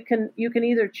you can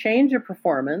either change your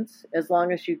performance as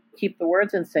long as you keep the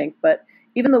words in sync. But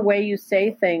even the way you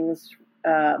say things,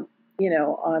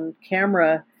 on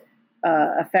camera,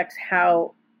 affects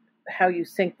how you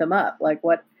sync them up. Like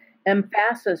what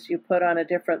emphasis you put on a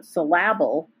different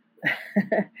syllable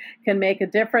can make a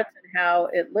difference in how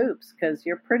it loops, because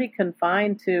you're pretty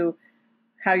confined to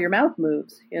how your mouth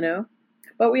moves,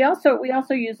 But we also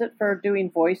use it for doing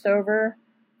voiceover,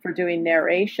 for doing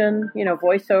narration,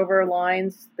 voiceover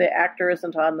lines. The actor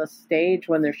isn't on the stage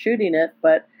when they're shooting it,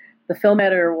 but the film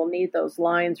editor will need those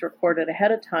lines recorded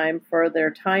ahead of time for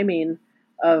their timing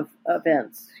of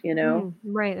events,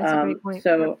 Right, that's a great point.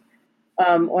 So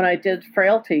when I did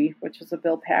Frailty, which is a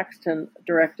Bill Paxton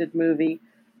directed movie,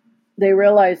 they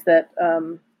realized that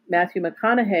Matthew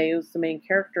McConaughey, who's the main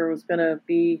character, was going to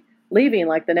be leaving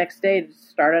like the next day to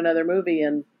start another movie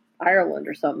in Ireland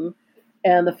or something.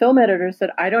 And the film editor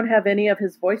said, I don't have any of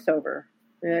his voiceover.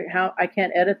 I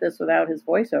can't edit this without his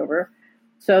voiceover.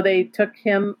 So they took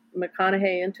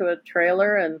McConaughey, into a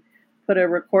trailer and put a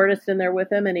recordist in there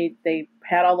with him, and they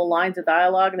had all the lines of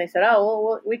dialogue, and they said, oh,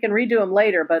 well, we can redo them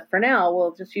later, but for now,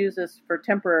 we'll just use this for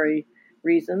temporary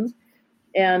reasons.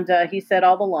 And he said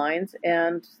all the lines,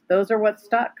 and those are what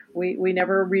stuck. We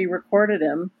never re-recorded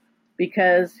him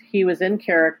because he was in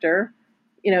character.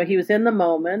 He was in the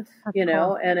moment,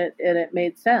 cool. and it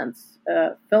made sense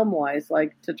film-wise,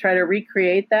 like to try to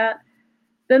recreate that.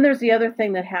 Then there's the other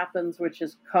thing that happens, which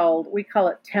is we call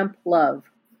it temp love.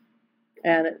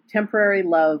 And temporary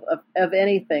love of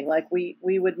anything. Like we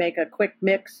would make a quick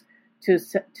mix to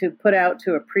put out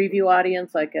to a preview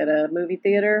audience, like at a movie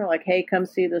theater, like, hey, come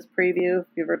see this preview. Have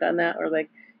you ever done that? Or like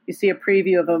you see a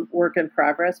preview of a work in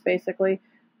progress, basically.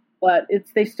 But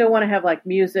they still want to have like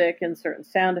music and certain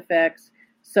sound effects.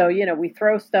 So, we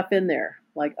throw stuff in there.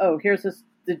 Like, oh, here's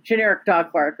the generic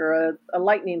dog bark, or a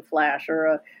lightning flash, or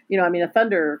a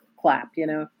thunder clap,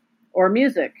 or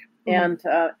music. And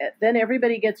then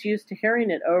everybody gets used to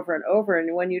hearing it over and over.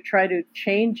 And when you try to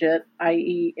change it,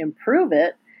 i.e. improve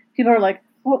it, people are like,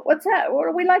 well, what's that?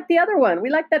 Or we like the other one. We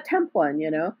like that temp one,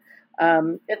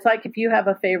 It's like if you have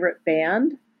a favorite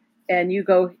band and you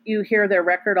hear their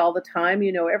record all the time,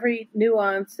 every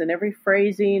nuance and every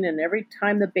phrasing and every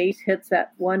time the bass hits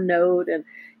that one note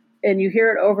and you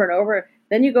hear it over and over,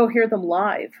 then you go hear them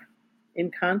live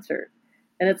in concert.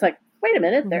 And it's like, wait a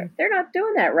minute, they're not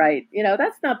doing that right.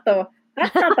 That's not the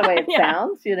way it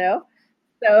sounds,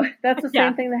 So that's the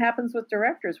same thing that happens with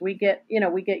directors. We get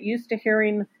used to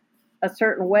hearing a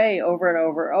certain way over and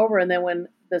over and over. And then when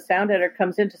the sound editor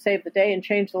comes in to save the day and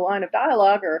change the line of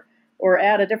dialogue or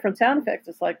add a different sound effect,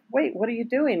 it's like, wait, what are you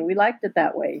doing? We liked it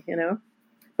that way,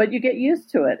 but you get used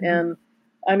to it. And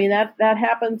I mean, that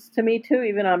happens to me too,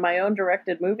 even on my own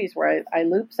directed movies where I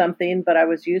loop something, but I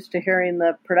was used to hearing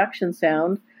the production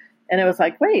sound and it was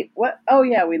like, wait, what? Oh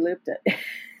yeah, we looped it.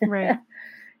 Right.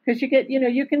 Because you get,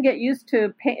 you can get used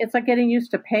to pain. It's like getting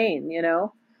used to pain,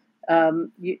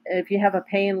 if you have a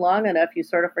pain long enough, you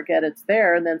sort of forget it's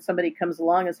there. And then somebody comes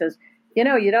along and says, you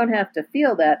don't have to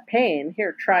feel that pain.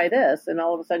 Here, try this. And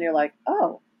all of a sudden you're like,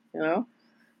 oh,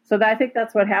 So I think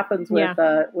that's what happens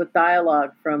with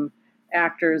dialogue from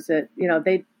actors that,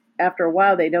 they, after a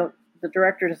while, the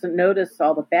director doesn't notice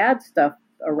all the bad stuff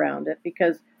around it,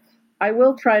 because I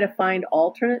will try to find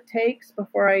alternate takes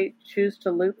before I choose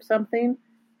to loop something.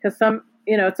 Because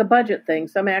it's a budget thing.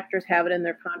 Some actors have it in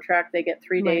their contract. They get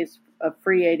 3 days of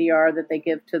free ADR that they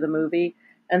give to the movie,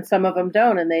 and some of them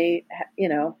don't. And they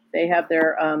have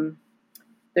their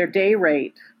day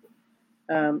rate.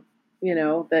 That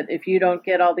if you don't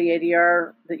get all the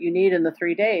ADR that you need in the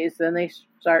 3 days, then they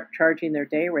start charging their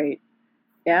day rate.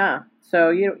 Yeah. So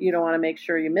you don't want to make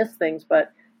sure you miss things,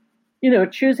 but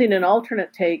choosing an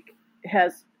alternate take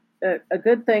has a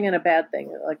good thing and a bad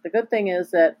thing. Like the good thing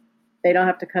is that they don't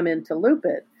have to come in to loop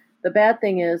it. The bad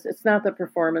thing is it's not the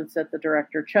performance that the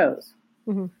director chose.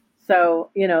 Mm-hmm.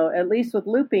 So, at least with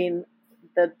looping,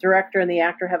 the director and the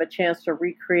actor have a chance to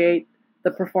recreate the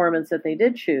performance that they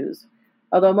did choose.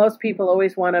 Although most people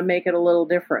always want to make it a little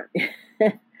different.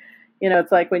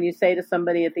 It's like when you say to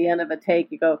somebody at the end of a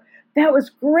take, you go, that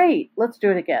was great. Let's do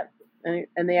it again.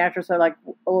 And the actors are like,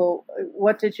 oh,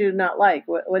 what did you not like?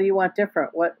 What do you want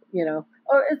different?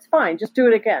 Oh, it's fine. Just do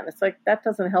it again. It's like, that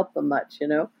doesn't help them much,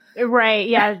 Right.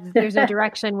 Yeah. There's a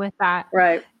direction with that.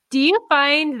 Right. Do you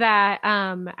find that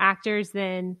actors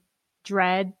then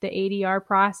dread the ADR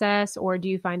process, or do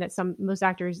you find that most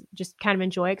actors just kind of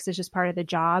enjoy it because it's just part of the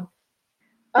job?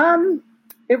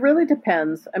 It really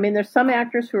depends. I mean, there's some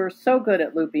actors who are so good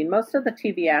at looping. Most of the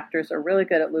TV actors are really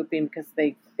good at looping because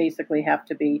they basically have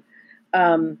to be.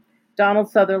 Donald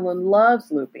Sutherland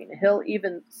loves looping. He'll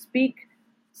even speak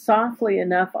softly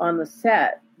enough on the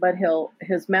set, but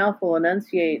his mouth will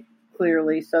enunciate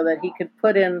clearly so that he could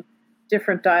put in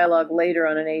different dialogue later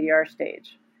on an ADR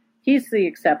stage. He's the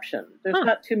exception. There's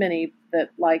not too many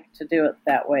that like to do it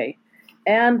that way.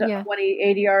 And when he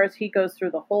ADRs, he goes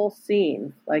through the whole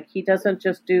scene. Like, he doesn't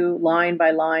just do line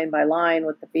by line by line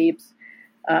with the beeps.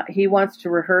 He wants to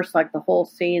rehearse like the whole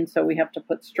scene, so we have to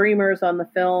put streamers on the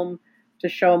film to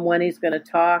show him when he's going to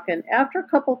talk. And after a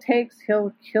couple takes,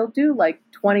 he'll do like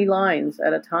 20 lines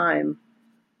at a time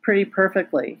pretty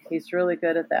perfectly. He's really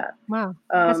good at that. Wow,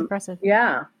 that's impressive.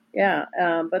 Yeah.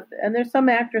 But there's some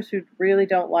actors who really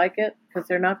don't like it because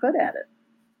they're not good at it.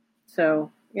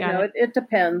 So, it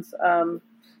depends.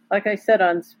 Like I said,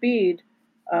 on Speed,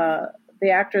 the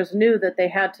actors knew that they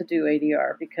had to do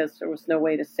ADR because there was no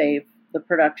way to save the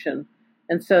production.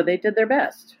 And so they did their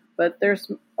best. But there's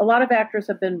a lot of actors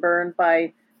have been burned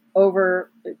by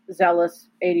overzealous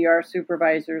ADR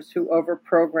supervisors who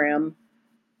overprogram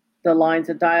the lines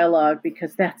of dialogue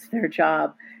because that's their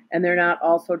job. And they're not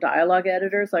also dialogue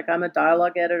editors. Like, I'm a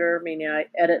dialogue editor, meaning I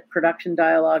edit production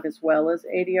dialogue as well as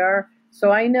ADR.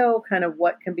 So I know kind of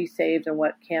what can be saved and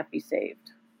what can't be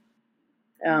saved.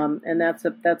 And that's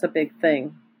a big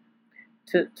thing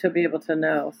to be able to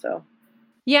know. So.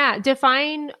 Yeah.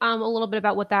 Define a little bit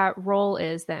about what that role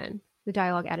is then, the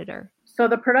dialogue editor. So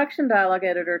the production dialogue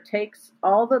editor takes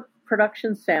all the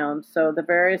production sound, so the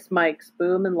various mics,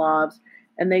 boom and lavs,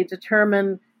 and they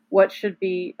determine what should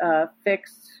be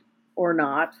fixed or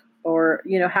not, or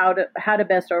how to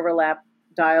best overlap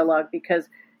dialogue, because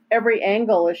every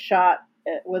angle is shot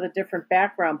with a different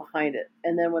background behind it.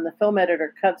 And then when the film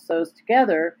editor cuts those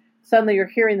together, suddenly you're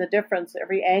hearing the difference.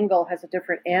 Every angle has a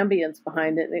different ambience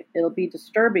behind it. It'll be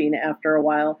disturbing after a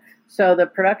while. So the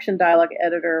production dialogue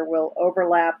editor will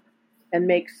overlap and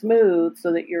make smooth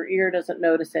so that your ear doesn't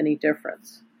notice any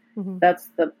difference. Mm-hmm. That's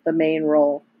the main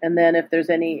role. And then if there's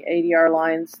any ADR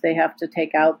lines, they have to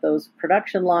take out those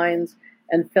production lines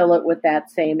and fill it with that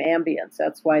same ambience.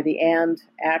 That's why the and,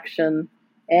 action,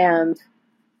 and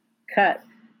cut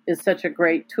is such a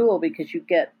great tool, because you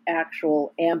get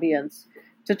actual ambience.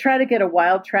 To try to get a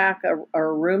wild track or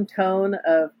a room tone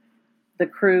of the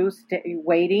crew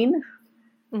waiting,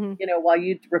 mm-hmm. While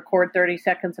you record 30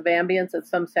 seconds of ambience that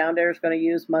some sound editor is going to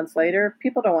use months later,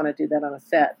 people don't want to do that on a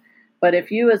set. But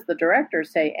if you, as the director,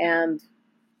 say and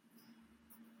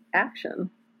action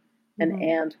mm-hmm.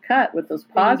 and cut with those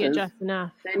pauses, then you get just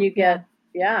enough. Then you get,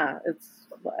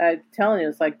 I'm telling you,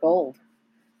 it's like gold.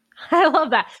 I love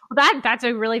that. Well, that's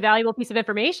a really valuable piece of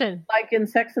information. Like in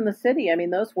Sex and the City, I mean,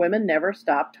 those women never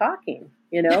stop talking.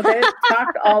 You know, they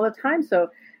talked all the time. So,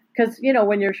 because you know,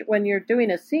 when you're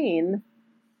doing a scene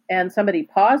and somebody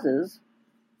pauses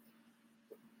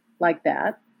like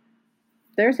that,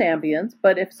 there's ambience.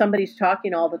 But if somebody's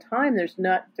talking all the time, there's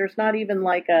not even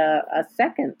like a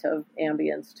second of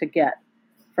ambience to get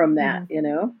from that. You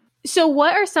know. So,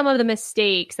 what are some of the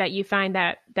mistakes that you find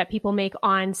that people make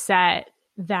on set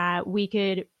that we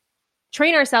could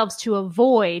train ourselves to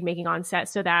avoid making on set,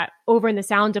 so that over in the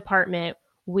sound department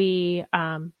we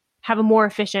have a more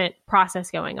efficient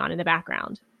process going on in the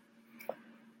background?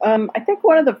 I think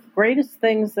one of the greatest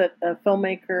things that a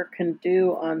filmmaker can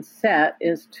do on set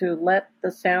is to let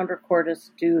the sound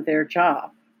recordist do their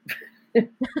job.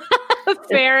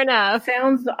 Fair enough.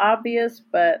 Sounds obvious,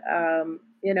 but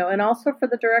you know, and also for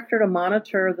the director to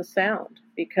monitor the sound,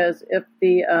 because if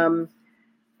the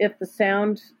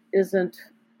sound isn't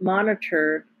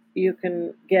monitored, you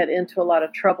can get into a lot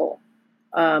of trouble.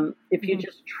 If you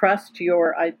just trust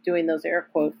doing those air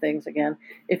quote things again,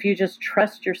 if you just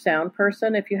trust your sound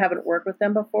person, if you haven't worked with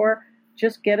them before,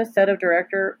 just get a set of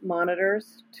director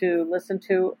monitors to listen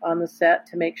to on the set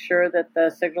to make sure that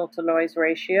the signal to noise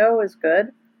ratio is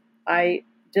good. I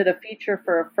did a feature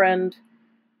for a friend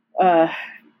a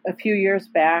few years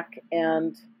back,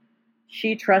 and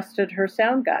she trusted her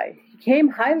sound guy. He came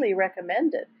highly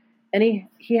recommended. And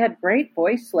he had great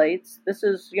voice slates. This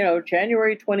is, you know,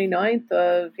 January 29th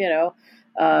of, you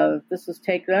know, this is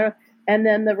taken. And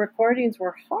then the recordings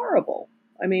were horrible.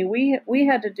 I mean, we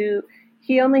had to do,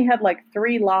 he only had like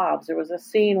 3 lavs. There was a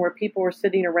scene where people were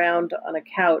sitting around on a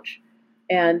couch,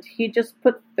 and he just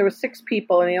there were 6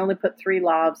 people, and he only put 3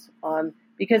 lavs on,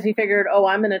 because he figured, oh,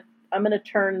 I'm going to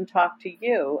turn and talk to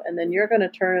you, and then you're going to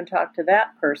turn and talk to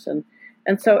that person.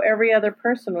 And so every other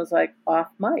person was like off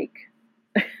mic.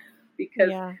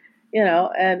 Because, you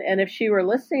know, and if she were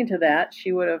listening to that,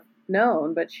 she would have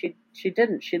known, but she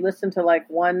didn't. She listened to like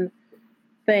one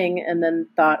thing and then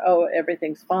thought, oh,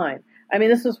 everything's fine. I mean,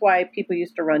 this is why people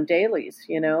used to run dailies,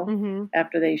 you know.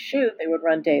 After they shoot, they would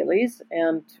run dailies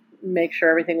and make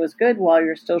sure everything was good. While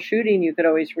you're still shooting, you could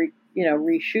always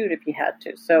reshoot if you had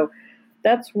to. So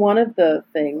that's one of the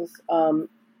things. And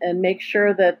make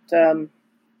sure that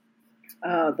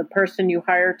the person you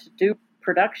hire to do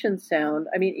production sound,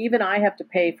 I mean, even I have to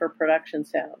pay for production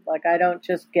sound. Like, I don't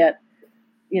just get,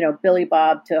 you know, Billy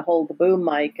Bob to hold the boom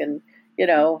mic and, you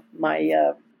know,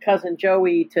 my cousin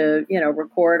Joey to, you know,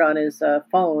 record on his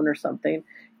phone or something.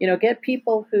 You know, get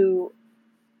people who,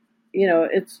 you know,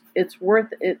 it's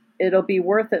worth it. It'll be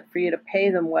worth it for you to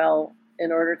pay them well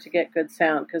in order to get good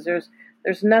sound, because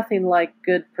there's nothing like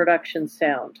good production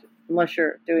sound unless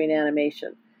you're doing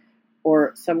animation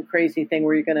or some crazy thing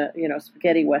where you're going to, you know,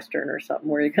 spaghetti western or something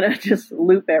where you're going to just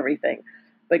loop everything.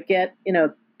 But you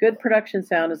know, good production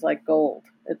sound is like gold.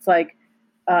 It's like,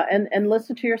 and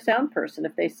listen to your sound person.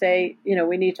 If they say, you know,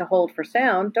 we need to hold for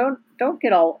sound, don't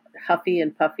get all huffy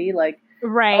and puffy like,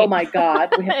 right. Oh my God,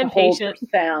 we have to hold for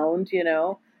sound, you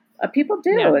know. People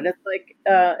do. Yeah. And it's like,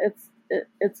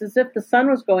 it's as if the sun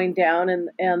was going down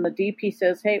and the DP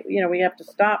says, hey, you know, we have to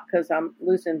stop because I'm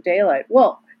losing daylight.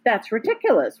 Well, that's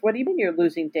ridiculous. What do you mean you're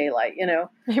losing daylight? You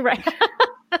know? Right.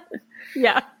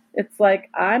 Yeah. It's like,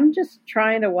 I'm just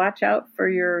trying to watch out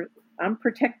for I'm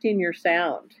protecting your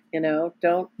sound, you know,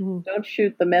 don't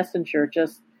shoot the messenger.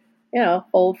 Just, you know,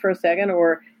 hold for a second.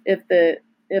 Or if the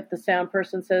sound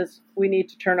person says we need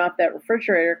to turn off that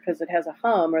refrigerator because it has a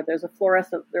hum, or there's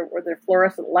there are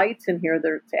fluorescent lights in here,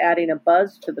 they're adding a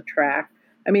buzz to the track.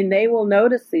 I mean, they will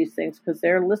notice these things because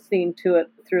they're listening to it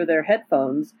through their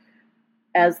headphones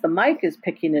as the mic is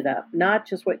picking it up, not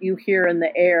just what you hear in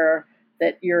the air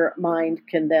that your mind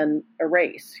can then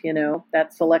erase, you know,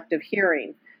 that selective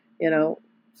hearing, you know.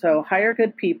 So hire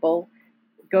good people,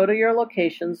 go to your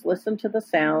locations, listen to the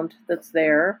sound that's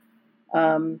there.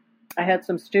 I had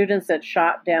some students that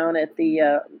shot down at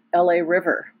the LA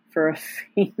River for a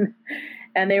scene,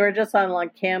 and they were just on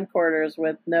like camcorders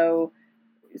with no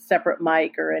separate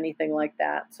mic or anything like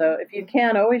that. So if you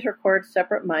can, always record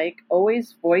separate mic,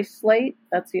 always voice slate.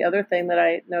 That's the other thing that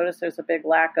I noticed there's a big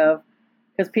lack of,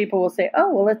 because people will say, oh,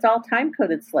 well, it's all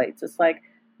time-coded slates. It's like,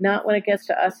 not when it gets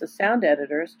to us as sound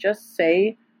editors. Just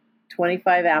say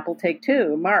 25 Apple take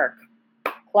 2, mark,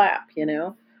 clap, you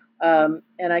know.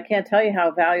 And I can't tell you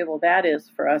how valuable that is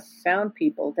for us sound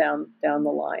people down the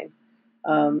line.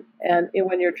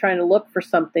 When you're trying to look for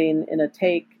something in a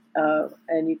take,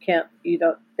 and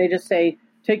they just say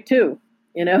take 2,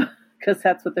 you know, because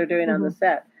that's what they're doing on the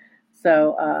set.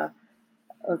 So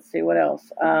let's see what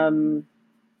else.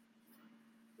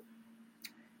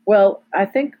 Well, I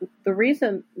think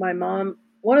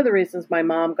one of the reasons my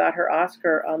mom got her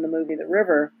Oscar on the movie The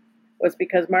River was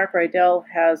because Mark Rydell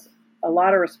has a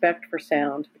lot of respect for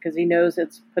sound because he knows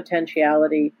its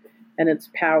potentiality and its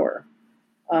power.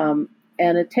 Um,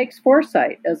 and it takes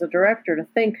foresight as a director to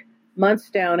think months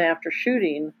down after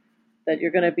shooting that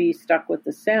you're going to be stuck with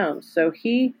the sound. So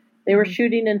they were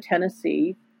shooting in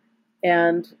Tennessee,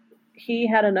 and he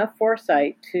had enough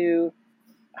foresight to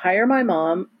hire my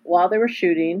mom while they were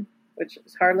shooting, which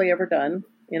is hardly ever done,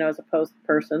 as a post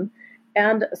person,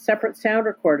 and a separate sound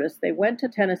recordist. They went to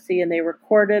Tennessee and they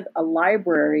recorded a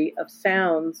library of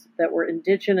sounds that were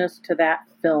indigenous to that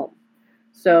film.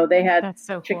 So they had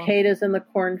cicadas in the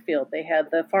cornfield. They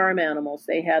had the farm animals.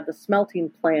 They had the smelting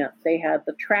plant. They had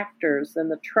the tractors and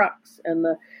the trucks and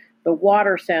the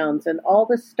water sounds and all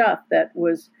this stuff that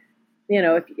was,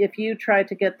 if you tried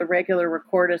to get the regular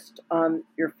recordist on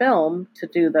your film to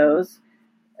do those,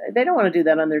 they don't want to do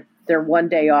that on their one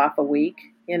day off a week,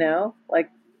 like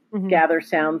gather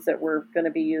sounds that were going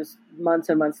to be used months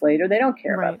and months later. They don't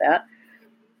care about that.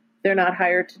 They're not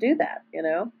hired to do that,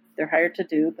 They're hired to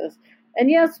do this. And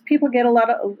yes, people get a lot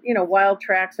of, wild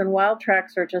tracks, and wild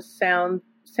tracks are just sound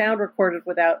recorded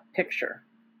without picture.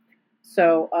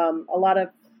 So a lot of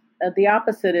the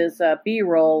opposite is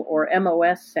B-roll or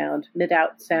MOS sound,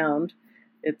 mid-out sound.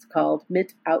 It's called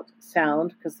mid-out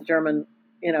sound because the German,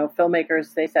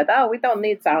 filmmakers, they said, oh, we don't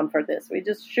need sound for this. We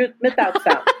just shoot mid-out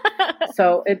sound.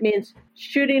 So it means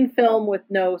shooting film with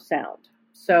no sound.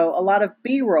 So a lot of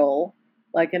B-roll,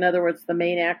 like in other words, the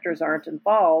main actors aren't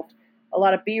involved. A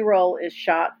lot of B-roll is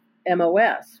shot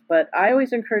MOS, but I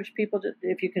always encourage people to,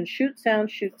 if you can shoot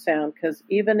sound, because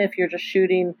even if you're just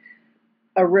shooting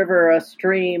a river, a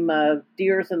stream,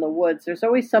 deers in the woods, there's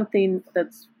always something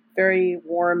that's very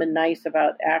warm and nice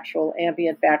about actual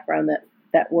ambient background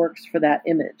that works for that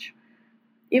image.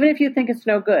 Even if you think it's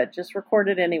no good, just record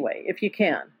it anyway, if you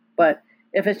can. But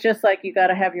if it's just like you got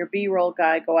to have your B-roll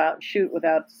guy go out and shoot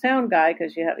without the sound guy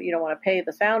because you don't want to pay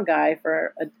the sound guy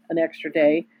for an extra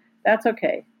day, that's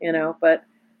okay, but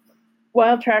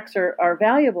wild tracks are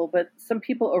valuable, but some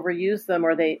people overuse them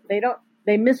or they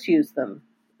misuse them.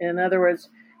 In other words,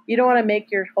 you don't want to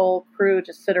make your whole crew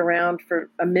just sit around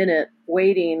for a minute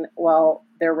waiting while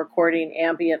they're recording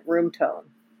ambient room tone.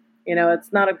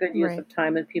 It's not a good use of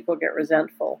time and people get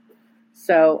resentful.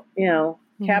 So,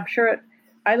 capture it.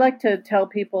 I like to tell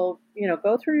people,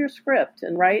 go through your script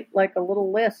and write like a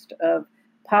little list of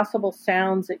possible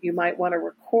sounds that you might want to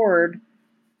record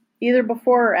either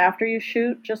before or after you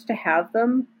shoot, just to have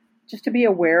them, just to be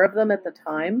aware of them at the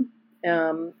time.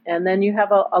 And then you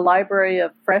have a library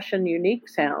of fresh and unique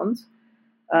sounds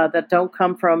that don't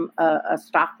come from a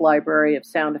stock library of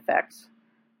sound effects.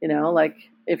 Like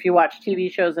if you watch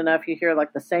TV shows enough, you hear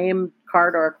like the same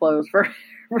car door close for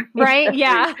right.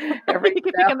 Yeah. You can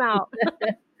pick them out.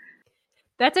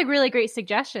 That's a really great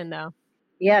suggestion though.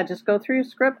 Yeah, just go through your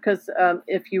script because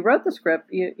if you wrote the script,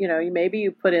 maybe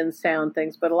you put in sound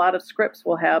things, but a lot of scripts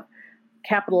will have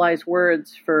capitalized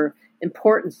words for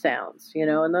important sounds,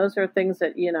 and those are things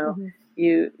that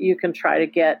you can try to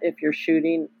get if you're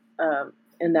shooting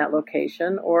in that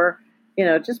location, or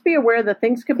just be aware that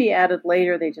things can be added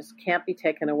later; they just can't be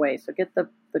taken away. So get the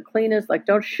cleanest, like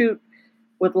don't shoot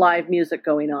with live music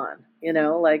going on,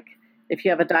 like if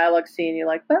you have a dialogue scene, you're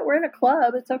like, but we're in a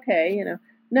club, it's okay,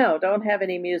 No, don't have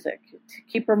any music.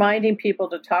 Keep reminding people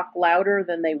to talk louder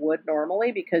than they would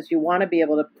normally because you want to be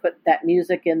able to put that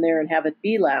music in there and have it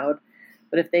be loud.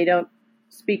 But if they don't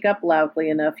speak up loudly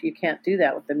enough, you can't do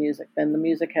that with the music. Then the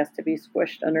music has to be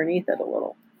squished underneath it a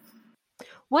little.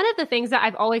 One of the things that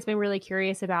I've always been really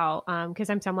curious about, because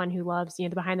I'm someone who loves, the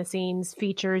behind the scenes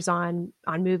features on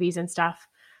movies and stuff,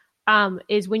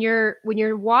 is when you're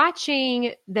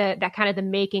watching that kind of the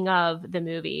making of the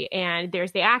movie, and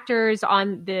there's the actors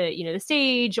on the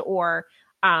stage, or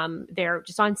they're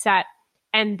just on set,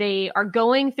 and they are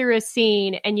going through a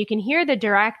scene, and you can hear the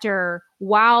director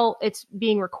while it's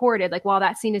being recorded, like while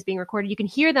that scene is being recorded, you can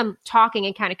hear them talking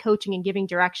and kind of coaching and giving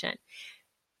direction.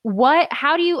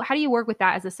 How do you work with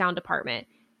that as a sound department?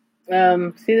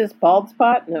 See this bald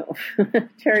spot? No,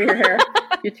 tear your hair.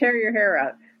 You tear your hair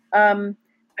out.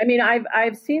 I mean,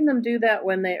 I've seen them do that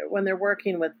when they're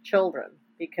working with children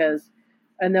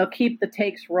and they'll keep the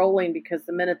takes rolling because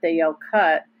the minute they yell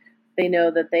cut, they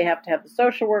know that they have to have the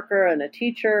social worker and a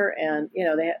teacher, and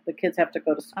the kids have to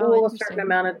go to school a certain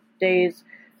amount of days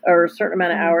or a certain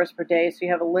amount of hours per day. So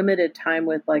you have a limited time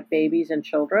with like babies and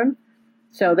children.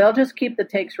 So they'll just keep the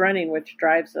takes running, which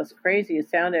drives us crazy as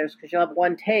sound editors because you'll have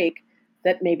one take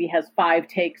that maybe has 5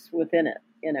 takes within it,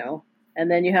 and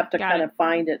then you have to kind of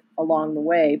find it along the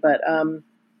way. But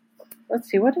let's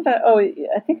see, what did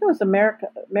I think it was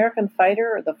American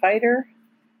Fighter or The Fighter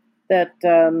that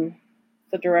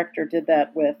the director did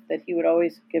that with, that he would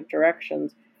always give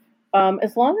directions.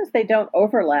 As long as they don't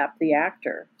overlap the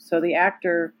actor. So the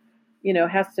actor,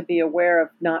 has to be aware of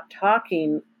not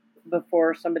talking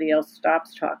before somebody else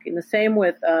stops talking. The same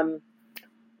with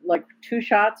like two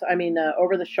shots,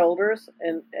 over the shoulders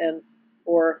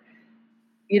or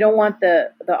you don't want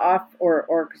the off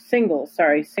or single,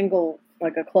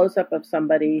 like a close up of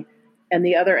somebody and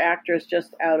the other actor is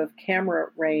just out of camera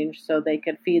range so they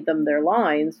can feed them their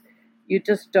lines. You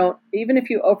just don't, even if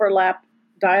you overlap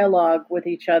dialogue with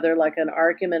each other, like an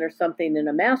argument or something in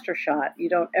a master shot, you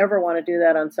don't ever want to do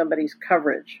that on somebody's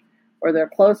coverage or their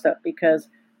close up because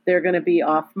they're going to be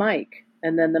off mic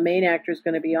and then the main actor is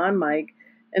going to be on mic.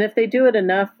 And if they do it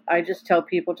enough, I just tell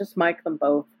people just mic them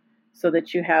both so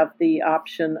that you have the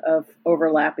option of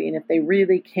overlapping. If they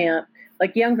really can't,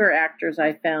 like younger actors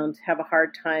I found have a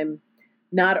hard time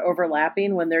not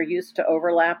overlapping when they're used to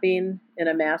overlapping in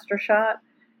a master shot.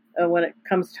 When it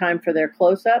comes time for their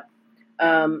close-up,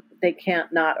 they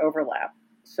can't not overlap.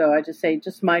 So I just say,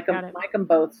 just mic them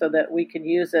both so that we can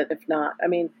use it. If not,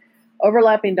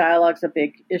 overlapping dialogue's a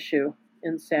big issue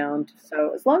in sound.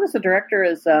 So as long as the director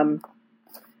is,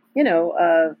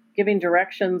 giving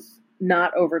directions,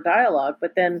 not over dialogue,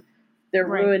 but then they're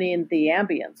ruining the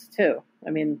ambience too.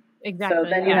 Exactly. So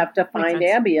then you have to find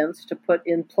ambience to put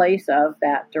in place of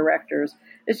that director's.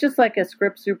 It's just like a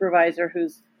script supervisor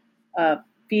who's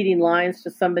feeding lines to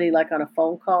somebody like on a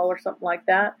phone call or something like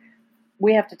that.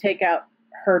 We have to take out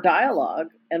her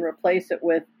dialogue and replace it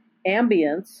with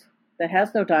ambience that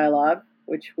has no dialogue,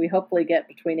 which we hopefully get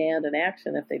between and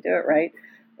action if they do it right,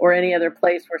 or any other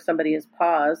place where somebody is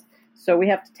paused. So we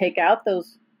have to take out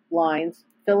those lines,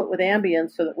 fill it with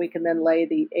ambience so that we can then lay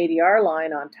the ADR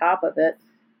line on top of it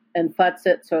and futz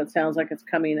it so it sounds like it's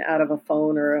coming out of a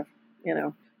phone or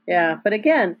But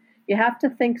again, you have to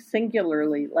think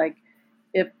singularly. Like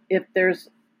if there's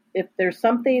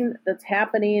something that's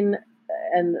happening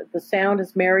and the sound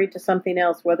is married to something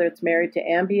else, whether it's married to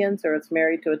ambience or it's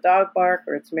married to a dog bark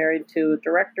or it's married to a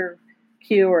director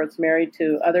cue or it's married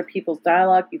to other people's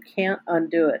dialogue, you can't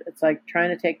undo it. It's like trying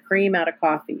to take cream out of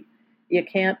coffee. You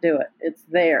can't do it. It's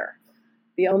there.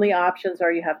 The only options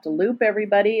are you have to loop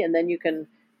everybody and then you can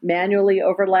manually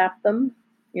overlap them,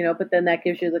 but then that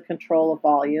gives you the control of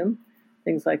volume,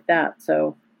 things like that.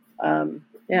 So,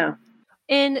 yeah.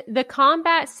 In the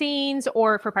combat scenes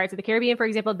or for Pirates of the Caribbean, for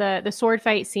example, the sword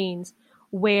fight scenes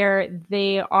where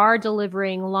they are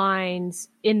delivering lines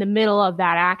in the middle of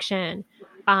that action,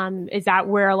 is that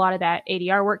where a lot of that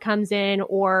ADR work comes in,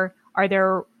 or are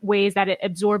there ways that it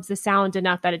absorbs the sound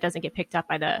enough that it doesn't get picked up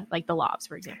by the lavs,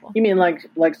 for example? You mean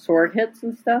like sword hits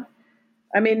and stuff?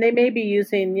 They may be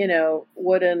using,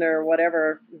 wooden or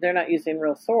whatever. They're not using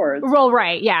real swords. Well,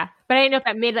 right, yeah. But I didn't know if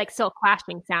that made silk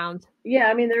clashing sound.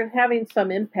 Yeah, they're having some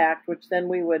impact, which then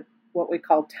we would, what we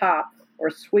call top or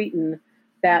sweeten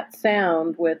that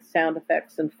sound with sound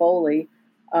effects and Foley.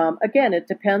 Again, it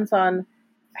depends on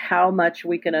how much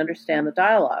we can understand the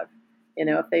dialogue.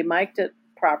 If they mic'd it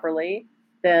properly,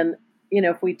 then,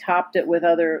 if we topped it with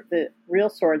the real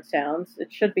sword sounds,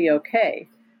 it should be okay.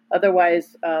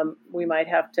 Otherwise, we might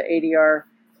have to ADR,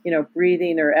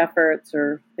 breathing or efforts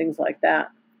or things like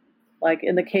that. Like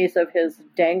in the case of his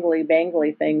dangly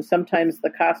bangly things, sometimes the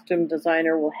costume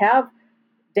designer will have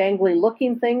dangly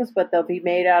looking things, but they'll be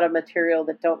made out of material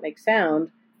that don't make sound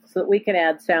so that we can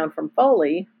add sound from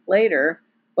Foley later,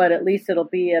 but at least it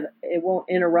won't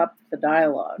interrupt the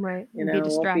dialogue. Right. It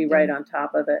won't be right on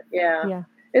top of it. Yeah.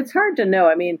 It's hard to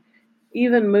know.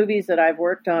 Even movies that I've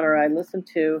worked on or I listened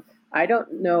to, I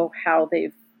don't know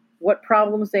what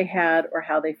problems they had or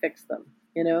how they fixed them,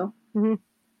 Mm-hmm.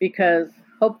 Because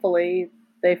hopefully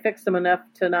they fixed them enough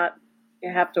to not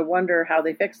have to wonder how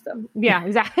they fixed them. Yeah,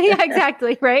 exactly. Yeah,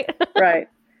 exactly. Right. Right.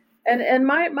 And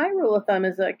my rule of thumb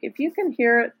is if you can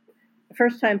hear it the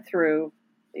first time through,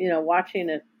 watching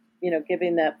it,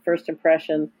 giving that first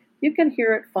impression, you can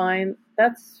hear it fine.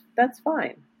 That's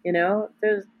fine.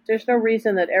 There's no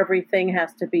reason that everything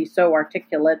has to be so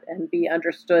articulate and be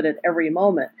understood at every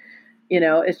moment.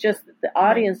 It's just that the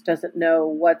audience doesn't know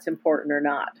what's important or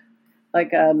not.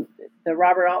 Like the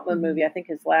Robert Altman movie, I think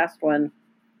his last one,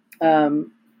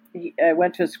 I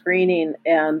went to a screening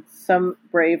and some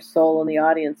brave soul in the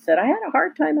audience said, I had a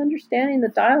hard time understanding the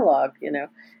dialogue,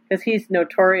 because he's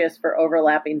notorious for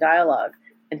overlapping dialogue.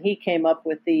 And he came up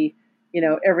with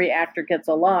every actor gets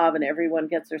a lav and everyone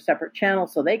gets their separate channel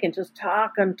so they can just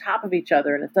talk on top of each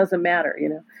other and it doesn't matter,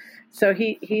 So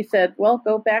he said, well,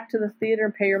 go back to the theater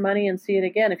and pay your money and see it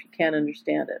again if you can't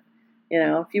understand it. You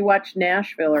know, if you watch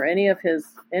Nashville or any of his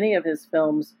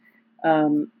films,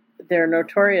 they're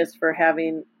notorious for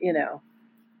having, you know,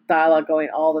 dialogue going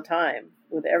all the time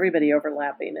with everybody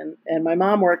overlapping. And my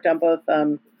mom worked on both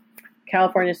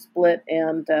California Split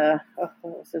and what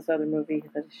was this other movie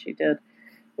that she did?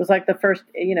 It was like the first,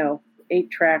 you know,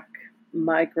 8-track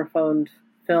microphoned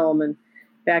film. And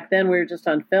back then we were just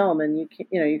on film, and you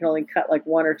can only cut like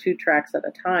 1 or 2 tracks at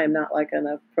a time, not like in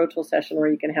a Pro Tool session where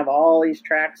you can have all these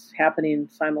tracks happening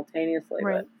simultaneously.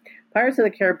 Right. But Pirates of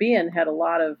the Caribbean had a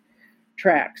lot of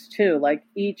tracks too. Like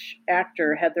each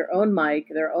actor had their own mic,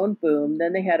 their own boom.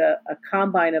 Then they had a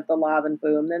combine of the lav and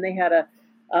boom. Then they had a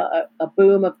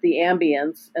boom of the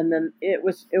ambience, and then it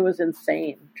was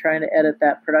insane trying to edit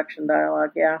that production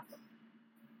dialogue. Yeah,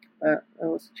 it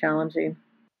was challenging.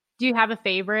 Do you have a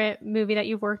favorite movie that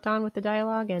you've worked on with the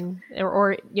dialogue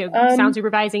or you know, sound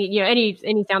supervising, you know, any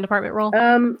sound department role?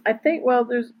 I think, well,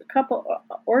 there's a couple.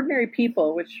 Ordinary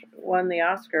People, which won the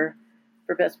Oscar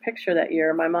for Best Picture that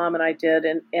year, my mom and I did,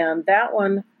 and that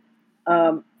one,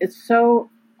 it's so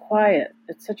quiet.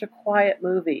 It's such a quiet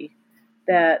movie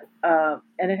that,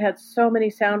 and it had so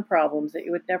many sound problems that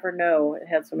you would never know it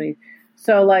had so many.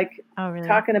 So, like, really?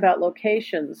 Talking about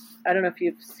locations, I don't know if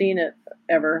you've seen it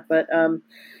ever, but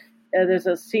there's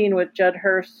a scene with Judd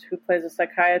Hirsch, who plays a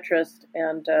psychiatrist,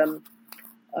 and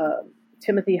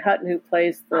Timothy Hutton, who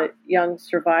plays the young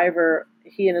survivor.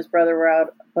 He and his brother were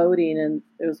out boating, and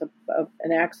there was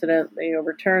an accident. They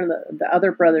overturned. The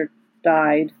other brother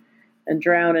died and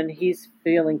drowned, and he's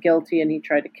feeling guilty, and he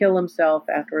tried to kill himself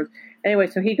afterwards. Anyway,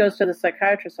 so he goes to the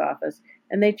psychiatrist's office,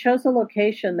 and they chose a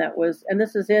location that was, and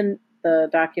this is in the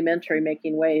documentary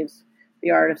Making Waves,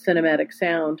 The Art of Cinematic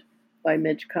Sound by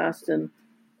Midge Costin.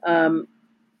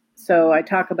 So I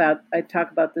talk about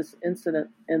this incident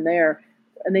in there,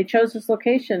 and they chose this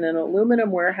location, an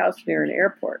aluminum warehouse near an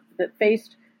airport that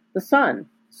faced the sun.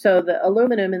 So the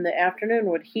aluminum in the afternoon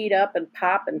would heat up and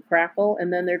pop and crackle,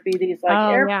 and then there'd be these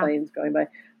airplanes going by.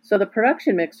 So the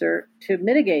production mixer, to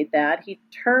mitigate that, he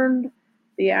turned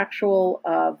the actual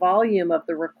volume of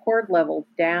the record level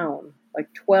down like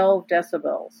 12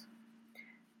 decibels.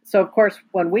 So of course,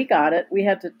 when we got it, we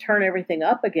had to turn everything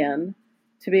up again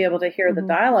to be able to hear the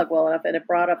dialogue well enough, and it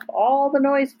brought up all the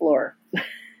noise floor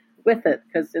with it,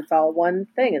 because it's all one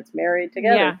thing. It's married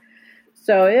together. Yeah.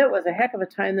 So it was a heck of a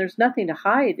time. There's nothing to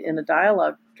hide in a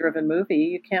dialogue-driven movie.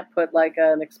 You can't put like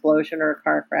an explosion or a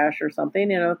car crash or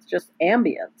something. You know, it's just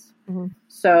ambience. Mm-hmm.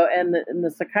 So, and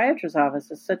the psychiatrist's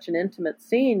office is such an intimate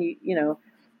scene, you know,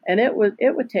 and it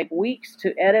would take weeks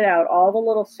to edit out all the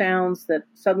little sounds that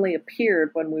suddenly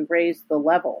appeared when we raised the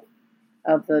level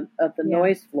of the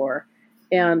noise floor.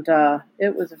 And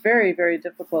it was a very, very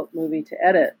difficult movie to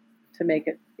edit, to make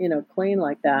it, you know, clean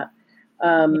like that.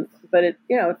 But it,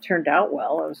 you know, it turned out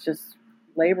well. It was just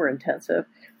labor intensive.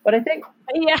 But I think...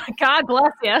 Yeah, God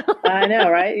bless you. I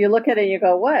know, right? You look at it and you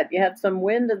go, what? You had some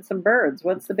wind and some birds.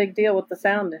 What's the big deal with the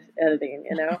sound editing,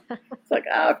 you know? It's like,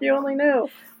 if you only knew.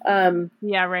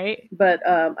 Yeah, right. But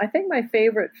I think my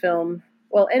favorite film...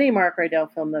 Well, any Mark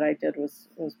Rydell film that I did was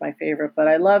my favorite. But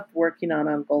I loved working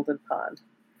on Golden Pond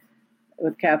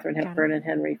with Katharine Hepburn and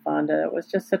Henry Fonda. It was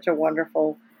just such a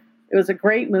wonderful... It was a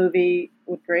great movie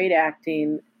with great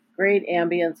acting, great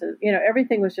ambience. You know,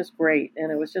 everything was just great,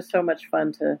 and it was just so much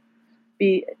fun to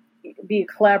be a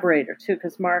collaborator too.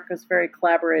 Because Mark was a very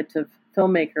collaborative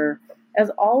filmmaker, as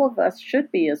all of us should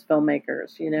be as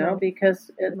filmmakers. You know, because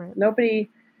nobody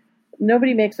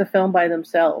makes a film by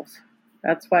themselves.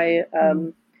 That's why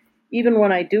even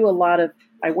when I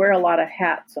wear a lot of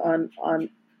hats on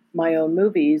my own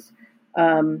movies.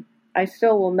 I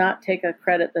still will not take a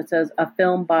credit that says a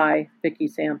film by Vicki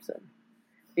Sampson,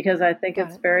 because I think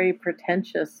it's very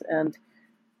pretentious, and,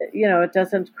 you know, it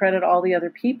doesn't credit all the other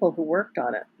people who worked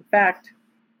on it. In fact,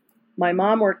 my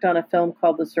mom worked on a film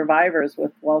called The Survivors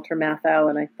with Walter Matthau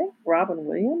and I think Robin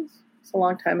Williams. It's a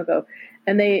long time ago.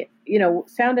 And they, you know,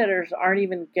 sound editors aren't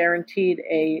even guaranteed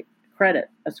a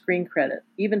screen credit.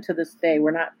 Even to this day,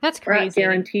 we're not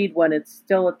guaranteed one. It's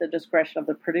still at the discretion of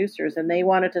the producers. And they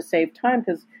wanted to save time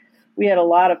because we had a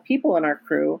lot of people in our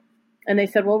crew, and they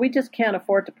said, well, we just can't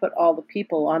afford to put all the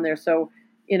people on there. So,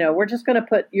 you know, we're just going to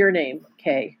put your name,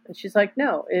 Kay. And she's like,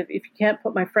 no, if you can't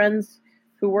put my friends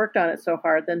who worked on it so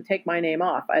hard, then take my name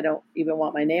off. I don't even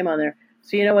want my name on there.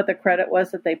 So you know what the credit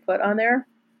was that they put on there?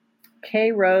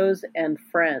 Kay Rose and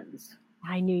Friends.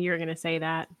 I knew you were going to say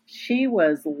that. She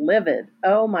was livid.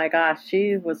 Oh my gosh.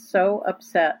 She was so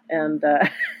upset and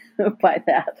by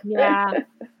that. Yeah.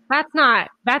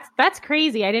 That's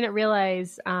crazy. I didn't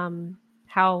realize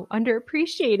how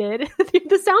underappreciated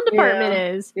the sound department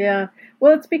is. Yeah.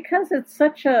 Well, it's because it's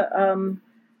such a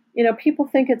people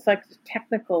think it's like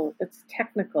technical. It's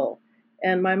technical.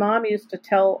 And my mom used to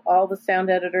tell all the sound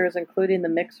editors, including the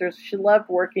mixers, she loved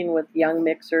working with young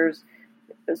mixers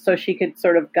so she could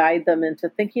sort of guide them into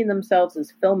thinking themselves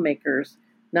as filmmakers,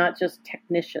 not just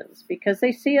technicians, because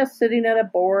they see us sitting at a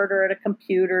board or at a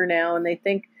computer now and they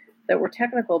think that we're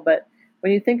technical. But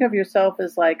when you think of yourself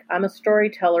as like, I'm a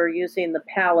storyteller using the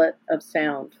palette of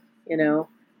sound, to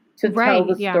tell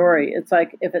the story. It's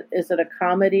like, is it a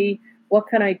comedy? What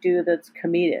can I do that's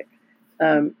comedic?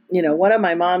 One of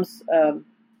my mom's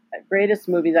greatest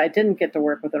movies, I didn't get to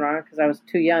work with her on because I was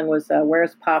too young, was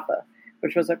Where's Papa,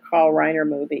 which was a Carl Reiner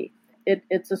movie.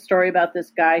 It's a story about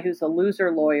this guy who's a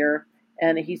loser lawyer,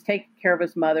 and he's taking care of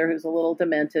his mother, who's a little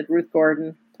demented. Ruth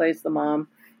Gordon plays the mom.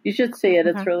 You should see it.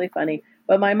 It's really funny.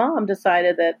 But my mom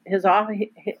decided that his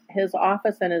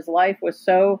office and his life was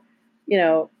so,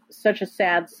 such a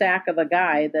sad sack of a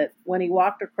guy that when he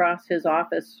walked across his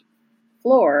office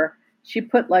floor, she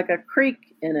put like a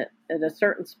creak in it at a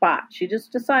certain spot. She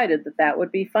just decided that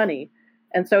would be funny.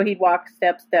 And so he'd walk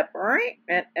step, right,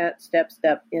 step,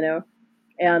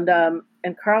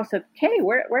 And Carl said, Kay,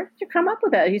 where did you come up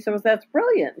with that? He said, well, that's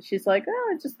brilliant. She's like,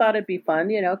 oh, I just thought it'd be fun,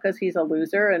 because he's a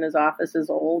loser and his office is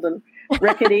old and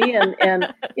rickety.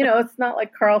 and it's not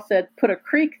like Carl said, put a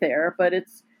creak there, but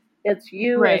it's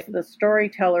you as the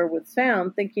storyteller with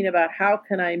sound thinking about how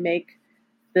can I make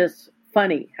this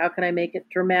funny? How can I make it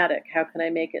dramatic? How can I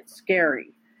make it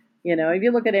scary? If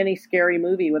you look at any scary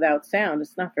movie without sound,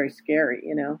 it's not very scary,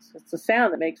 So it's the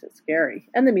sound that makes it scary.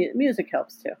 And the music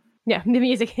helps too. Yeah, the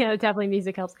music, definitely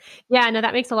music helps. Yeah, no,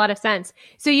 that makes a lot of sense.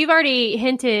 So you've already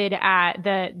hinted at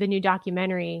the new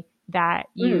documentary that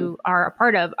you are a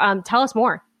part of. Tell us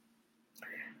more.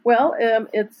 Well,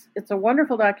 it's a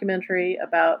wonderful documentary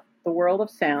about the world of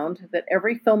sound that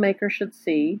every filmmaker should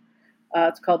see.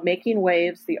 It's called Making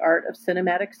Waves: The Art of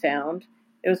Cinematic Sound.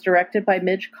 It was directed by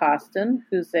Midge Costin,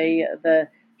 who's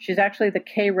she's actually the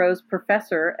Kay Rose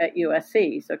professor at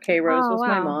USC. So Kay Rose was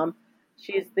my mom.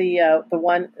 She's the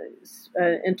one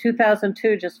in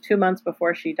 2002, just 2 months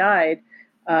before she died.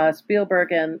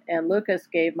 Spielberg and Lucas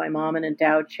gave my mom an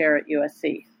endowed chair at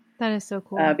USC. That is so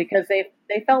cool. Because they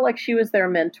felt like she was their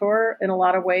mentor in a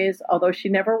lot of ways. Although she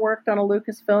never worked on a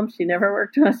Lucas film, she never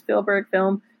worked on a Spielberg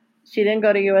film. She didn't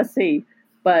go to USC,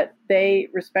 but they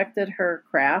respected her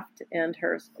craft and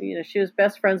her. She was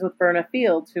best friends with Verna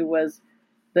Fields, who was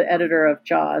the editor of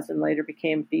Jaws and later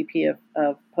became VP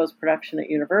of post-production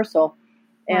at Universal.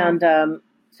 And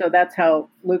so that's how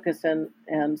Lucas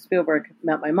and Spielberg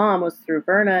met my mom, was through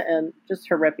Verna and just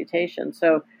her reputation.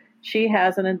 So she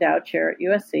has an endowed chair at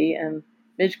USC, and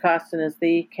Midge Costin is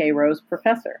the Kay Rose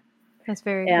professor. That's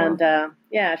very cool. And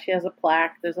she has a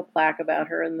plaque. There's a plaque about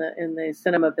her in the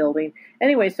cinema building.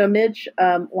 Anyway, so Midge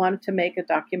wanted to make a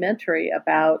documentary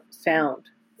about sound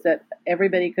that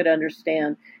everybody could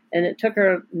understand. And it took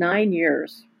her 9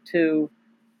 years to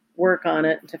work on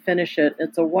it, to finish it.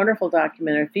 It's a wonderful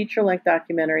documentary, feature-length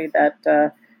documentary that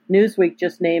Newsweek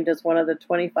just named as one of the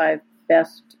 25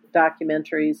 best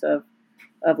documentaries of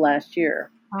last year.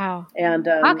 Wow! And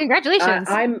congratulations!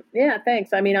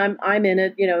 Thanks. I mean, I'm in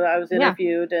it. I was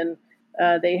interviewed, and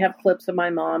they have clips of my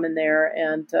mom in there,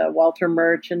 and Walter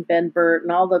Murch and Ben Burt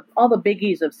and all the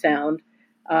biggies of sound,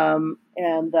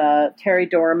 and Terry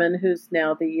Dorman, who's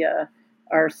now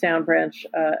our sound branch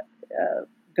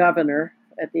governor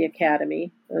at the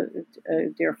Academy, a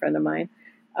dear friend of mine,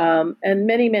 and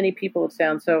many, many people of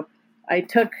sound. So I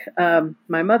took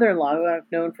my mother-in-law, who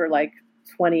I've known for like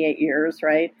 28 years,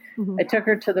 right? Mm-hmm. I took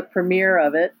her to the premiere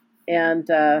of it, and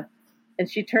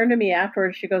she turned to me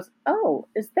afterwards. She goes, "Oh,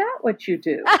 is that what you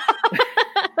do?"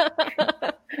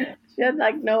 She had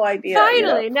like no idea.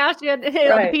 Finally, now she had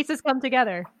the pieces come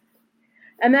together.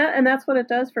 And that's what it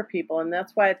does for people, and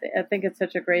that's why I think it's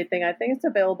such a great thing. I think it's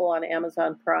available on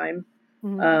Amazon Prime.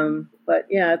 Mm-hmm. But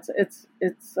yeah,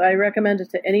 it's I recommend it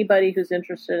to anybody who's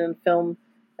interested in film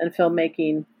and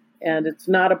filmmaking, and it's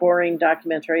not a boring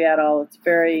documentary at all. It's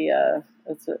very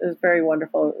it's very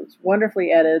wonderful. It's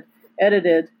wonderfully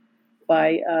edited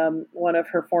by one of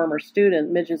her former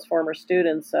students, Midge's former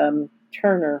students,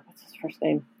 Turner. What's his first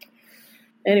name?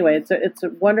 Anyway, it's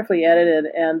wonderfully edited,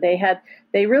 and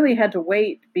they really had to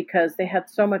wait because they had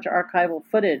so much archival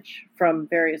footage from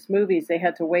various movies. They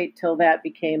had to wait till that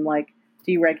became like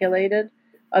deregulated.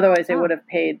 Otherwise, they would have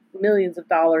paid millions of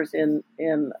dollars in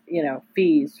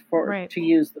fees to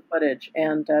use the footage,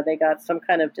 and they got some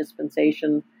kind of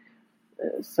dispensation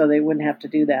so they wouldn't have to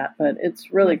do that. But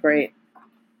it's really great.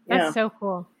 That's so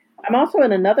cool. I'm also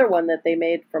in another one that they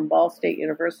made from Ball State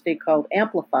University called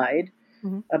Amplified,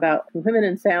 about women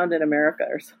in sound in America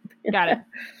or something. Got it.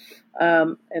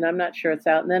 And I'm not sure it's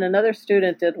out. And then another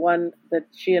student did one that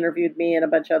she interviewed me and a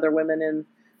bunch of other women in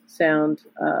sound.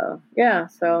 Yeah,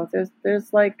 so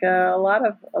there's like a lot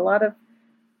of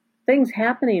things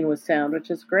happening with sound, which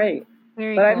is great.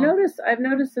 Very But cool. I've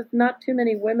noticed that not too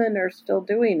many women are still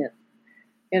doing it,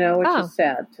 which is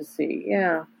sad to see.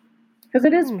 Yeah, because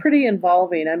it is pretty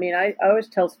involving. I mean, I always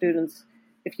tell students,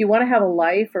 if you want to have a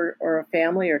life or a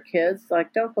family or kids,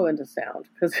 like, don't go into sound,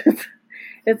 because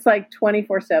it's like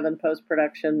 24/7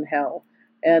 post-production hell.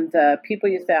 And people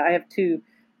used to, I have two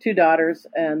daughters,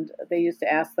 and they used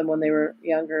to ask them when they were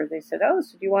younger, they said, oh,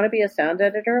 so do you want to be a sound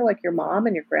editor like your mom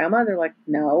and your grandma? And they're like,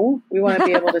 no, we want to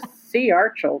be able to see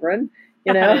our children,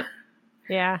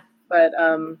 Yeah. But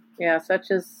yeah,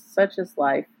 such is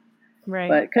life. Right.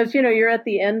 But because, you're at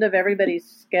the end of everybody's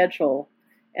schedule,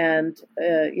 and,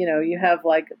 you have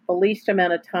like the least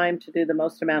amount of time to do the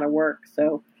most amount of work.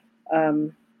 So,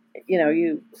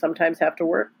 you sometimes have to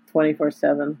work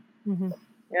 24/7. Mm-hmm.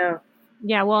 Yeah.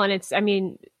 Yeah. Well, and it's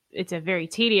a very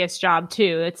tedious job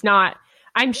too. It's not,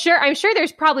 I'm sure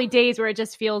there's probably days where it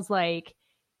just feels like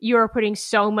you're putting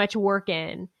so much work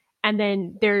in, and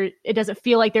then it doesn't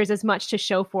feel like there's as much to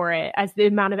show for it as the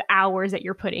amount of hours that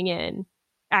you're putting in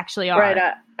actually are.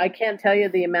 Right. I can't tell you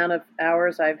the amount of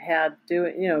hours I've had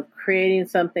doing, creating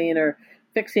something or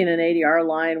fixing an ADR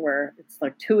line where it's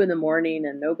like 2 a.m.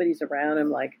 and nobody's around.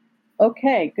 I'm like,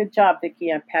 okay, good job,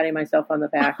 Vicki. I'm patting myself on the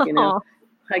back,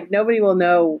 Like, nobody will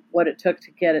know what it took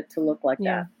to get it to look like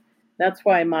that. That's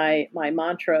why my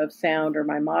mantra of sound, or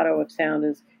my motto of sound,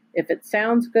 is, if it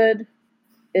sounds good,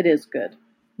 it is good.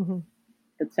 Mm-hmm.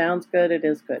 If it sounds good, it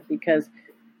is good. Because,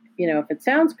 if it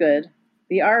sounds good,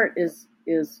 the art is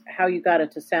how you got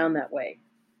it to sound that way.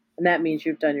 And that means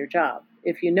you've done your job.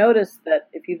 If you've noticed that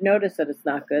it's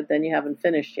not good, then you haven't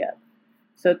finished yet.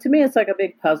 So to me, it's like a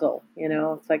big puzzle.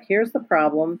 It's like, here's the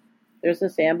problem. There's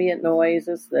this ambient noise.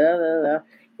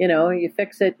 You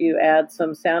fix it. You add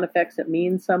some sound effects that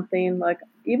mean something. Like,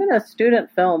 even a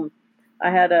student film, I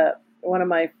had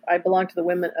I belong to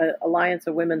the Alliance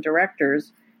of Women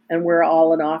Directors, and we're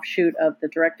all an offshoot of the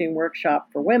Directing Workshop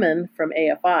for Women from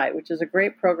AFI, which is a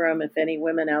great program. If any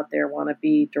women out there want to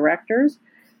be directors,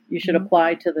 you should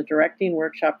apply to the Directing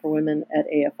Workshop for Women at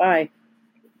AFI.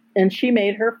 And she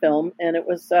made her film, and it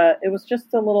was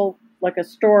just a little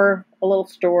store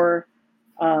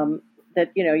that,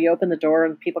 you open the door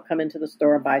and people come into the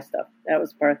store and buy stuff. That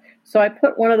was part. So I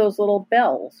put one of those little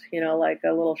bells, like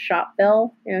a little shop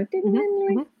bell, ding, ding,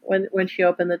 ding, when she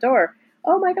opened the door.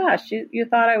 Oh my gosh, you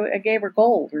thought I gave her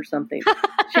gold or something.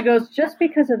 She goes, just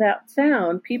because of that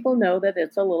sound, people know that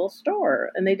it's a little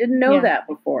store, and they didn't know that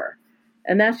before.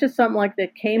 And that's just something like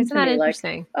that came to me, like,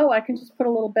 oh, I can just put a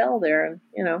little bell there,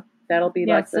 and that'll be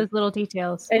like those little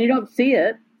details. And you don't see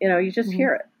it, you just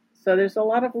hear it. So there's a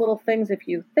lot of little things. If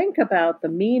you think about the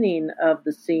meaning of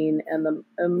the scene and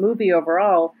the movie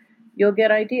overall, you'll get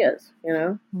ideas,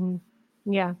 Mm-hmm.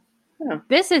 Yeah.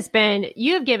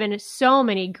 You have given so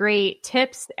many great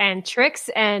tips and tricks,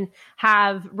 and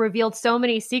have revealed so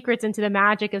many secrets into the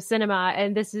magic of cinema.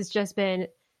 And this has just been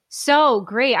so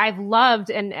great. I've loved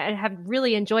and have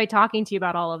really enjoyed talking to you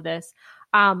about all of this.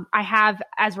 I have,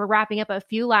 as we're wrapping up, a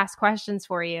few last questions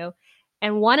for you.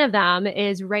 And one of them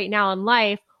is, right now in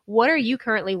life, what are you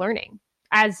currently learning?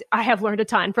 As I have learned a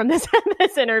ton from this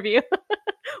interview.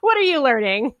 What are you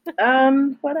learning?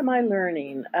 What am I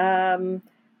learning?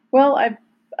 Well,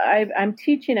 I'm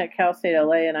teaching at Cal State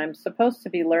LA, and I'm supposed to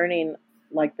be learning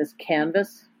like this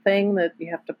Canvas thing that you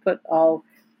have to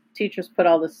teachers put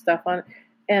all this stuff on.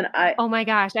 And oh my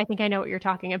gosh, I think I know what you're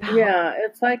talking about. Yeah,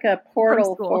 it's like a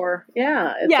portal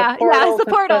it's a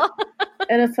portal.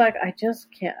 And it's like, I just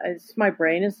can't. My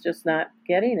brain is just not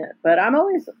getting it. But I'm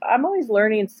always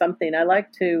learning something. I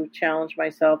like to challenge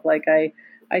myself. Like I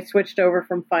switched over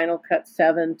from Final Cut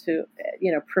 7 to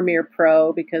Premiere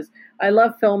Pro, because I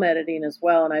love film editing as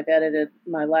well, and I've edited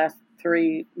my last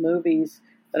 3 movies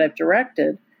that I've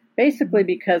directed, basically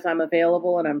because I'm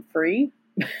available and I'm free.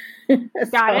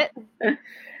 Got it.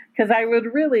 Because I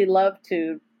would really love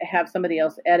to have somebody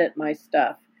else edit my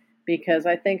stuff, because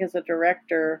I think as a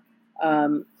director, a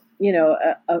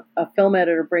film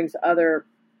editor brings other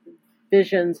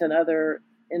visions and other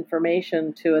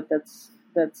information to it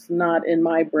that's not in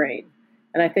my brain.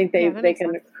 And I think they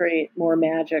can create more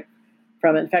magic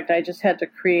from it. In fact, I just had to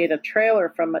create a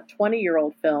trailer from a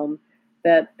 20-year-old film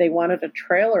that they wanted a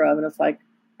trailer of. And it's like,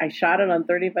 I shot it on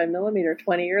 35 millimeter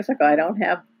 20 years ago. I don't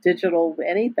have digital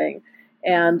anything.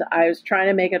 And I was trying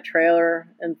to make a trailer.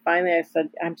 And finally I said,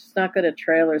 I'm just not good at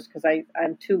trailers because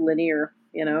I'm too linear,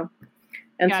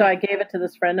 And so I gave it to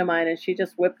this friend of mine, and she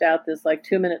just whipped out this like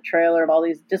 2-minute trailer of all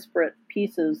these disparate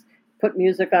pieces, put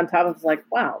music on top of it. It's like,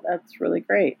 wow, that's really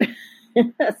great.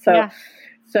 So, Yeah.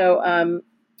 so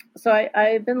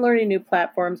I've been learning new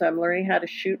platforms. I'm learning how to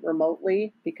shoot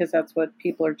remotely because that's what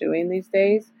people are doing these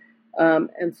days.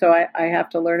 And so I have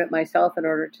to learn it myself in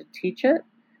order to teach it.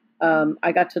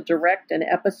 I got to direct an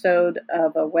episode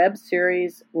of a web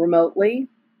series remotely.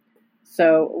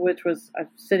 So, which was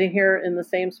sitting here in the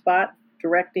same spot,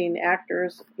 directing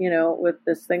actors, with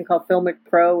this thing called Filmic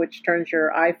Pro, which turns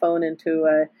your iPhone into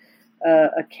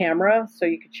a camera, so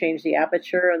you could change the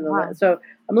aperture and Wow. so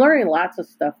I'm learning lots of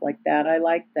stuff like that. I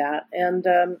like that, and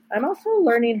I'm also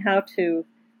learning how to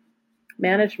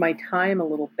manage my time a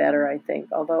little better. I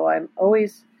think, although I'm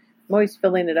always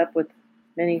filling it up with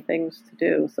many things to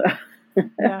do. So.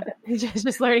 Yeah,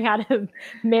 just learning how to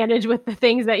manage with the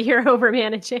things that you're over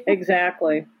managing.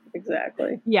 Exactly.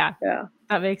 Yeah, Yeah.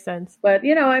 that makes sense. But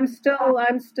I'm still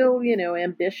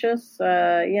ambitious.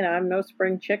 I'm no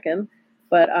spring chicken,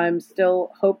 but I'm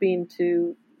still hoping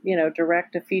to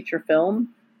direct a feature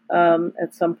film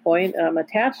at some point. I'm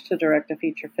attached to direct a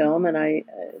feature film, and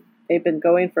they've been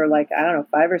going for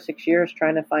 5 or 6 years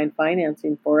trying to find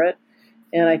financing for it,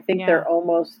 and I think they're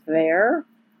almost there.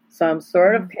 So I'm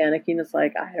sort of panicking. It's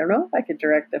like, I don't know if I could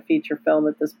direct a feature film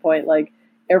at this point, like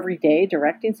every day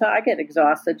directing. So I get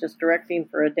exhausted just directing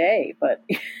for a day, but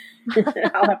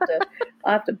I'll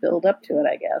have to build up to it,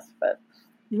 I guess. But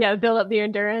yeah, build up the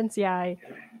endurance. Yeah,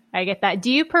 I get that.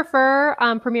 Do you prefer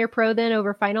Premiere Pro then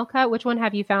over Final Cut? Which one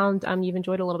have you found you've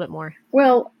enjoyed a little bit more?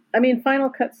 Well, I mean, Final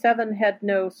Cut 7 had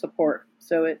no support,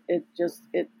 so it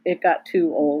got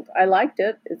too old. I liked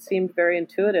it. It seemed very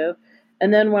intuitive.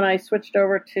 And then when I switched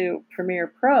over to Premiere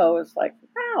Pro, it's like,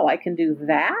 wow, I can do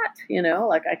that.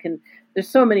 There's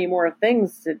so many more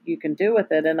things that you can do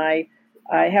with it. And I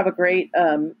have a great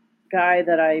guy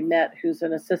that I met who's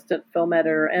an assistant film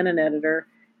editor and an editor.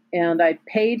 And I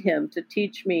paid him to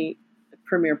teach me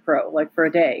Premiere Pro, like for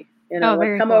a day.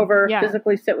 Come cool. over,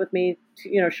 physically sit with me,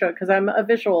 to, show, because I'm a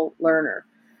visual learner.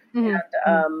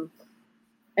 Mm-hmm.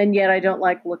 And yet I don't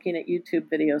like looking at YouTube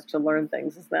videos to learn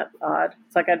things. Isn't that odd?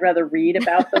 It's like I'd rather read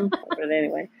about them. But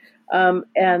anyway.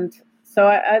 And so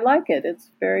I like it.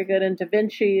 It's very good. And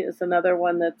DaVinci is another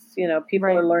one that's, people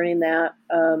are learning that.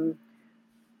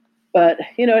 But,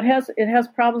 it has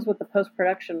problems with the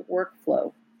post-production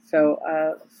workflow.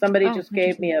 So somebody just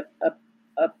gave me a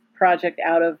project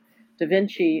out of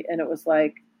DaVinci, and it was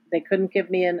like, they couldn't give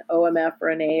me an OMF or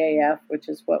an AAF, which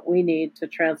is what we need to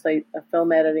translate a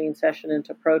film editing session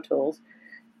into Pro Tools,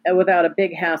 and without a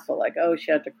big hassle, like,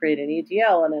 she had to create an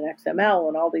EDL and an XML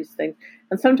and all these things.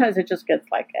 And sometimes it just gets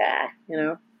like,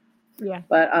 Yeah.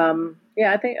 But,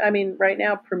 I mean, right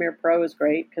now Premiere Pro is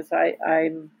great because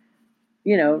I'm,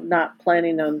 not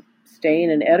planning on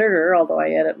staying an editor, although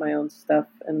I edit my own stuff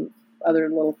and other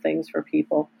little things for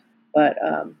people. But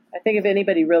I think if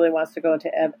anybody really wants to go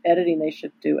into editing, they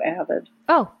should do Avid.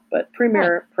 Oh. But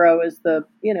Premiere Pro is the,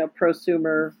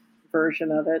 prosumer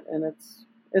version of it, and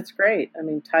it's great. I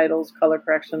mean, titles, color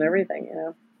correction,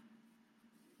 everything,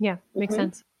 Yeah, makes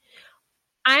sense.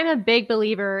 I'm a big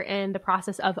believer in the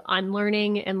process of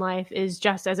unlearning in life is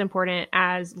just as important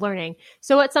as learning.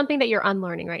 So what's something that you're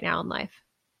unlearning right now in life?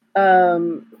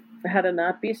 How to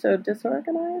not be so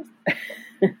disorganized.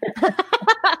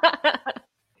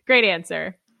 Great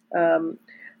answer.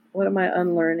 What am I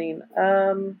unlearning?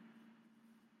 I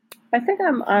think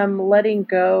I'm letting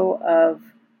go of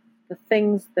the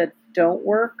things that don't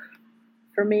work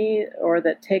for me or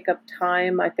that take up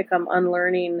time. I think I'm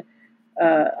unlearning.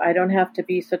 I don't have to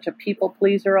be such a people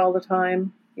pleaser all the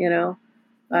time.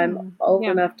 I'm old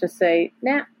enough to say,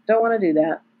 nah, don't want to do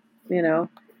that.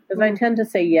 Because I tend to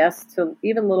say yes to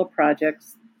even little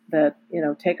projects that,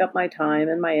 take up my time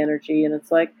and my energy. And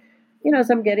it's like,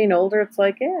 as I'm getting older, it's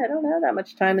like, I don't have that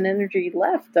much time and energy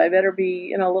left. I better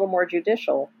be, a little more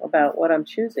judicial about what I'm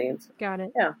choosing. So, got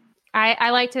it. Yeah.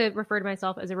 I like to refer to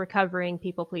myself as a recovering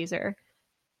people pleaser.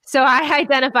 So I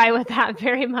identify with that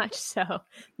very much. So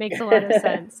makes a lot of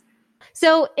sense.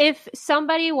 So if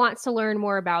somebody wants to learn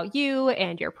more about you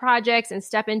and your projects and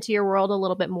step into your world a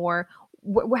little bit more,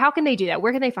 how can they do that?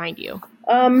 Where can they find you?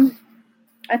 I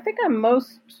think I'm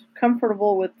most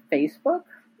comfortable with Facebook.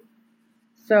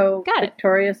 So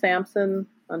Victoria Sampson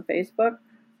on Facebook.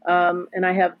 And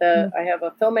I have I have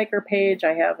a filmmaker page.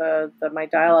 I have my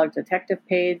dialogue detective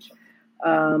page.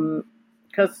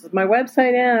 Because my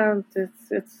website,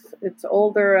 it's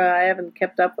older. I haven't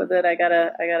kept up with it. I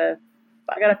gotta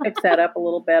fix that up a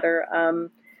little better.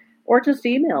 Or just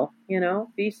email,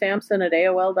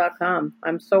 bsampson@aol.com.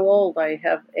 I'm so old. I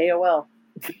have AOL.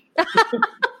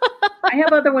 I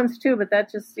have other ones too, but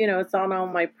that just, it's on all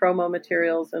my promo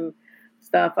materials and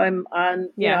stuff. I'm on,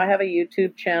 I have a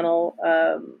YouTube channel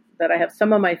that I have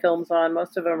some of my films on.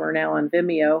 Most of them are now on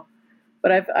Vimeo,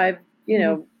 but I've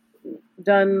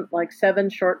done like 7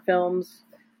 short films,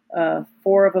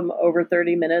 4 of them over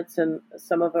 30 minutes, and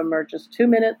some of them are just 2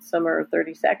 minutes, some are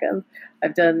 30 seconds.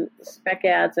 I've done spec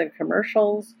ads and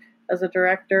commercials as a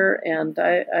director, and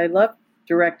I love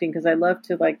directing because I love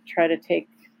to like try to take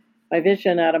my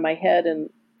vision out of my head and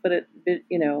put it,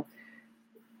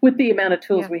 with the amount of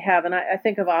tools we have. And I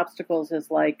think of obstacles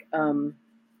as like,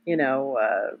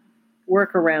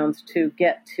 workarounds to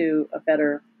get to a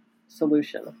better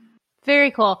solution.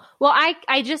 Very cool. Well,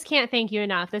 I just can't thank you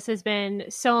enough. This has been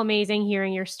so amazing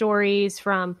hearing your stories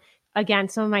from, again,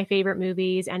 some of my favorite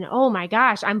movies. And oh my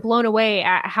gosh, I'm blown away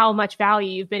at how much value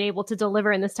you've been able to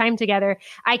deliver in this time together.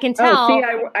 I can tell. Oh, see,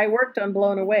 I worked on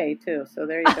Blown Away too. So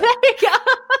there you go. There you go.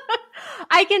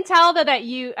 I can tell that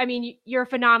you're a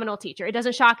phenomenal teacher. It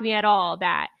doesn't shock me at all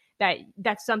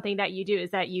that's something that you do, is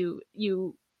that you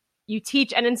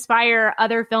teach and inspire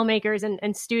other filmmakers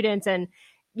and students, and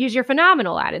you're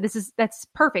phenomenal at it. That's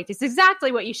perfect. It's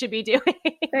exactly what you should be doing.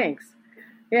 Thanks.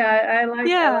 Yeah,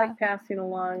 I like passing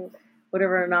along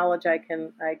whatever knowledge I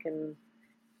can,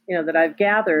 that I've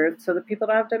gathered, so that people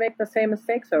don't have to make the same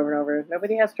mistakes over and over.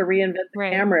 Nobody has to reinvent the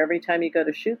camera every time you go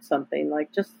to shoot something.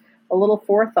 Like, just a little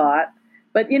forethought.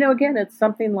 But, again, it's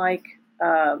something like,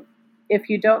 if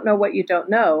you don't know what you don't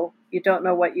know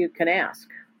what you can ask.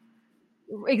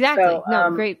 Exactly.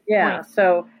 So, great. Yeah. Point.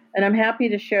 So, and I'm happy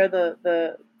to share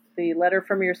the letter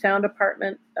from your sound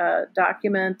department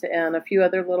document and a few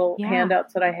other little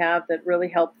handouts that I have that really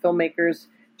help filmmakers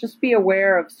just be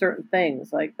aware of certain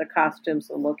things, like the costumes,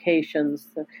 the locations,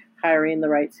 the hiring the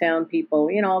right sound people,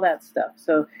 all that stuff.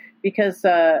 So, because,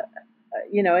 and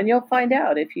you'll find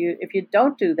out if you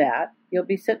don't do that, you'll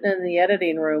be sitting in the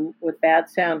editing room with bad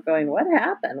sound going, what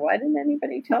happened? Why didn't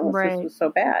anybody tell us this was so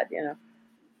bad?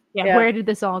 Yeah, where did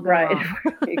this all go wrong?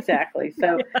 Exactly.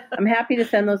 So I'm happy to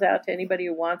send those out to anybody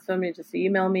who wants them. You just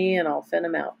email me and I'll send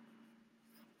them out.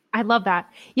 I love that.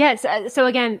 Yes. So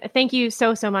again, thank you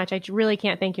so much. I really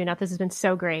can't thank you enough. This has been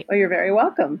so great. Oh, you're very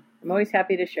welcome. I'm always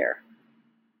happy to share.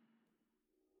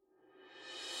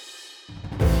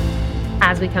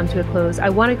 As we come to a close, I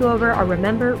want to go over our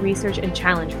Remember, Research, and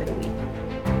Challenge for the week.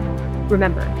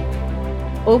 Remember,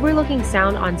 overlooking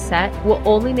sound on set will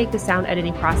only make the sound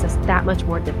editing process that much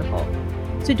more difficult.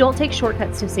 So don't take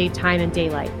shortcuts to save time and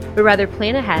daylight, but rather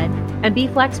plan ahead and be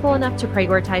flexible enough to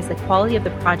prioritize the quality of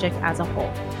the project as a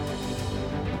whole.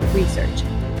 Research.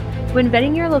 When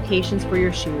vetting your locations for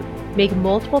your shoot, make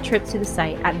multiple trips to the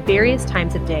site at various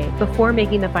times of day before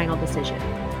making the final decision.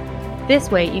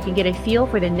 This way, you can get a feel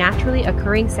for the naturally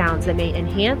occurring sounds that may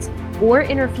enhance or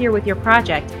interfere with your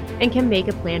project and can make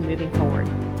a plan moving forward.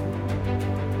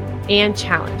 And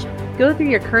challenge. Go through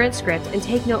your current script and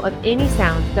take note of any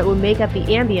sounds that will make up the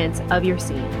ambience of your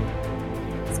scene.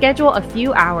 Schedule a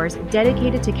few hours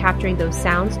dedicated to capturing those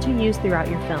sounds to use throughout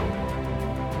your film.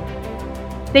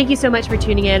 Thank you so much for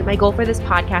tuning in. My goal for this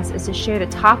podcast is to share the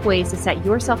top ways to set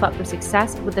yourself up for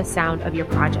success with the sound of your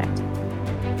project.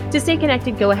 To stay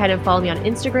connected, go ahead and follow me on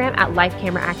Instagram at Life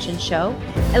Camera Action Show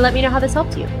and let me know how this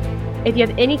helped you. If you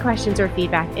have any questions or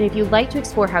feedback, and if you'd like to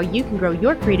explore how you can grow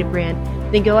your creative brand,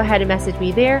 then go ahead and message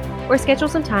me there or schedule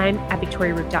some time at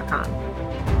victoriaroot.com.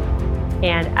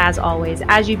 And as always,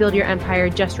 as you build your empire,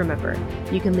 just remember,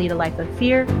 you can lead a life of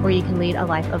fear or you can lead a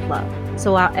life of love.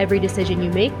 So allow every decision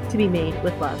you make to be made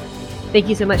with love. Thank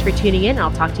you so much for tuning in.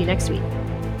 I'll talk to you next week.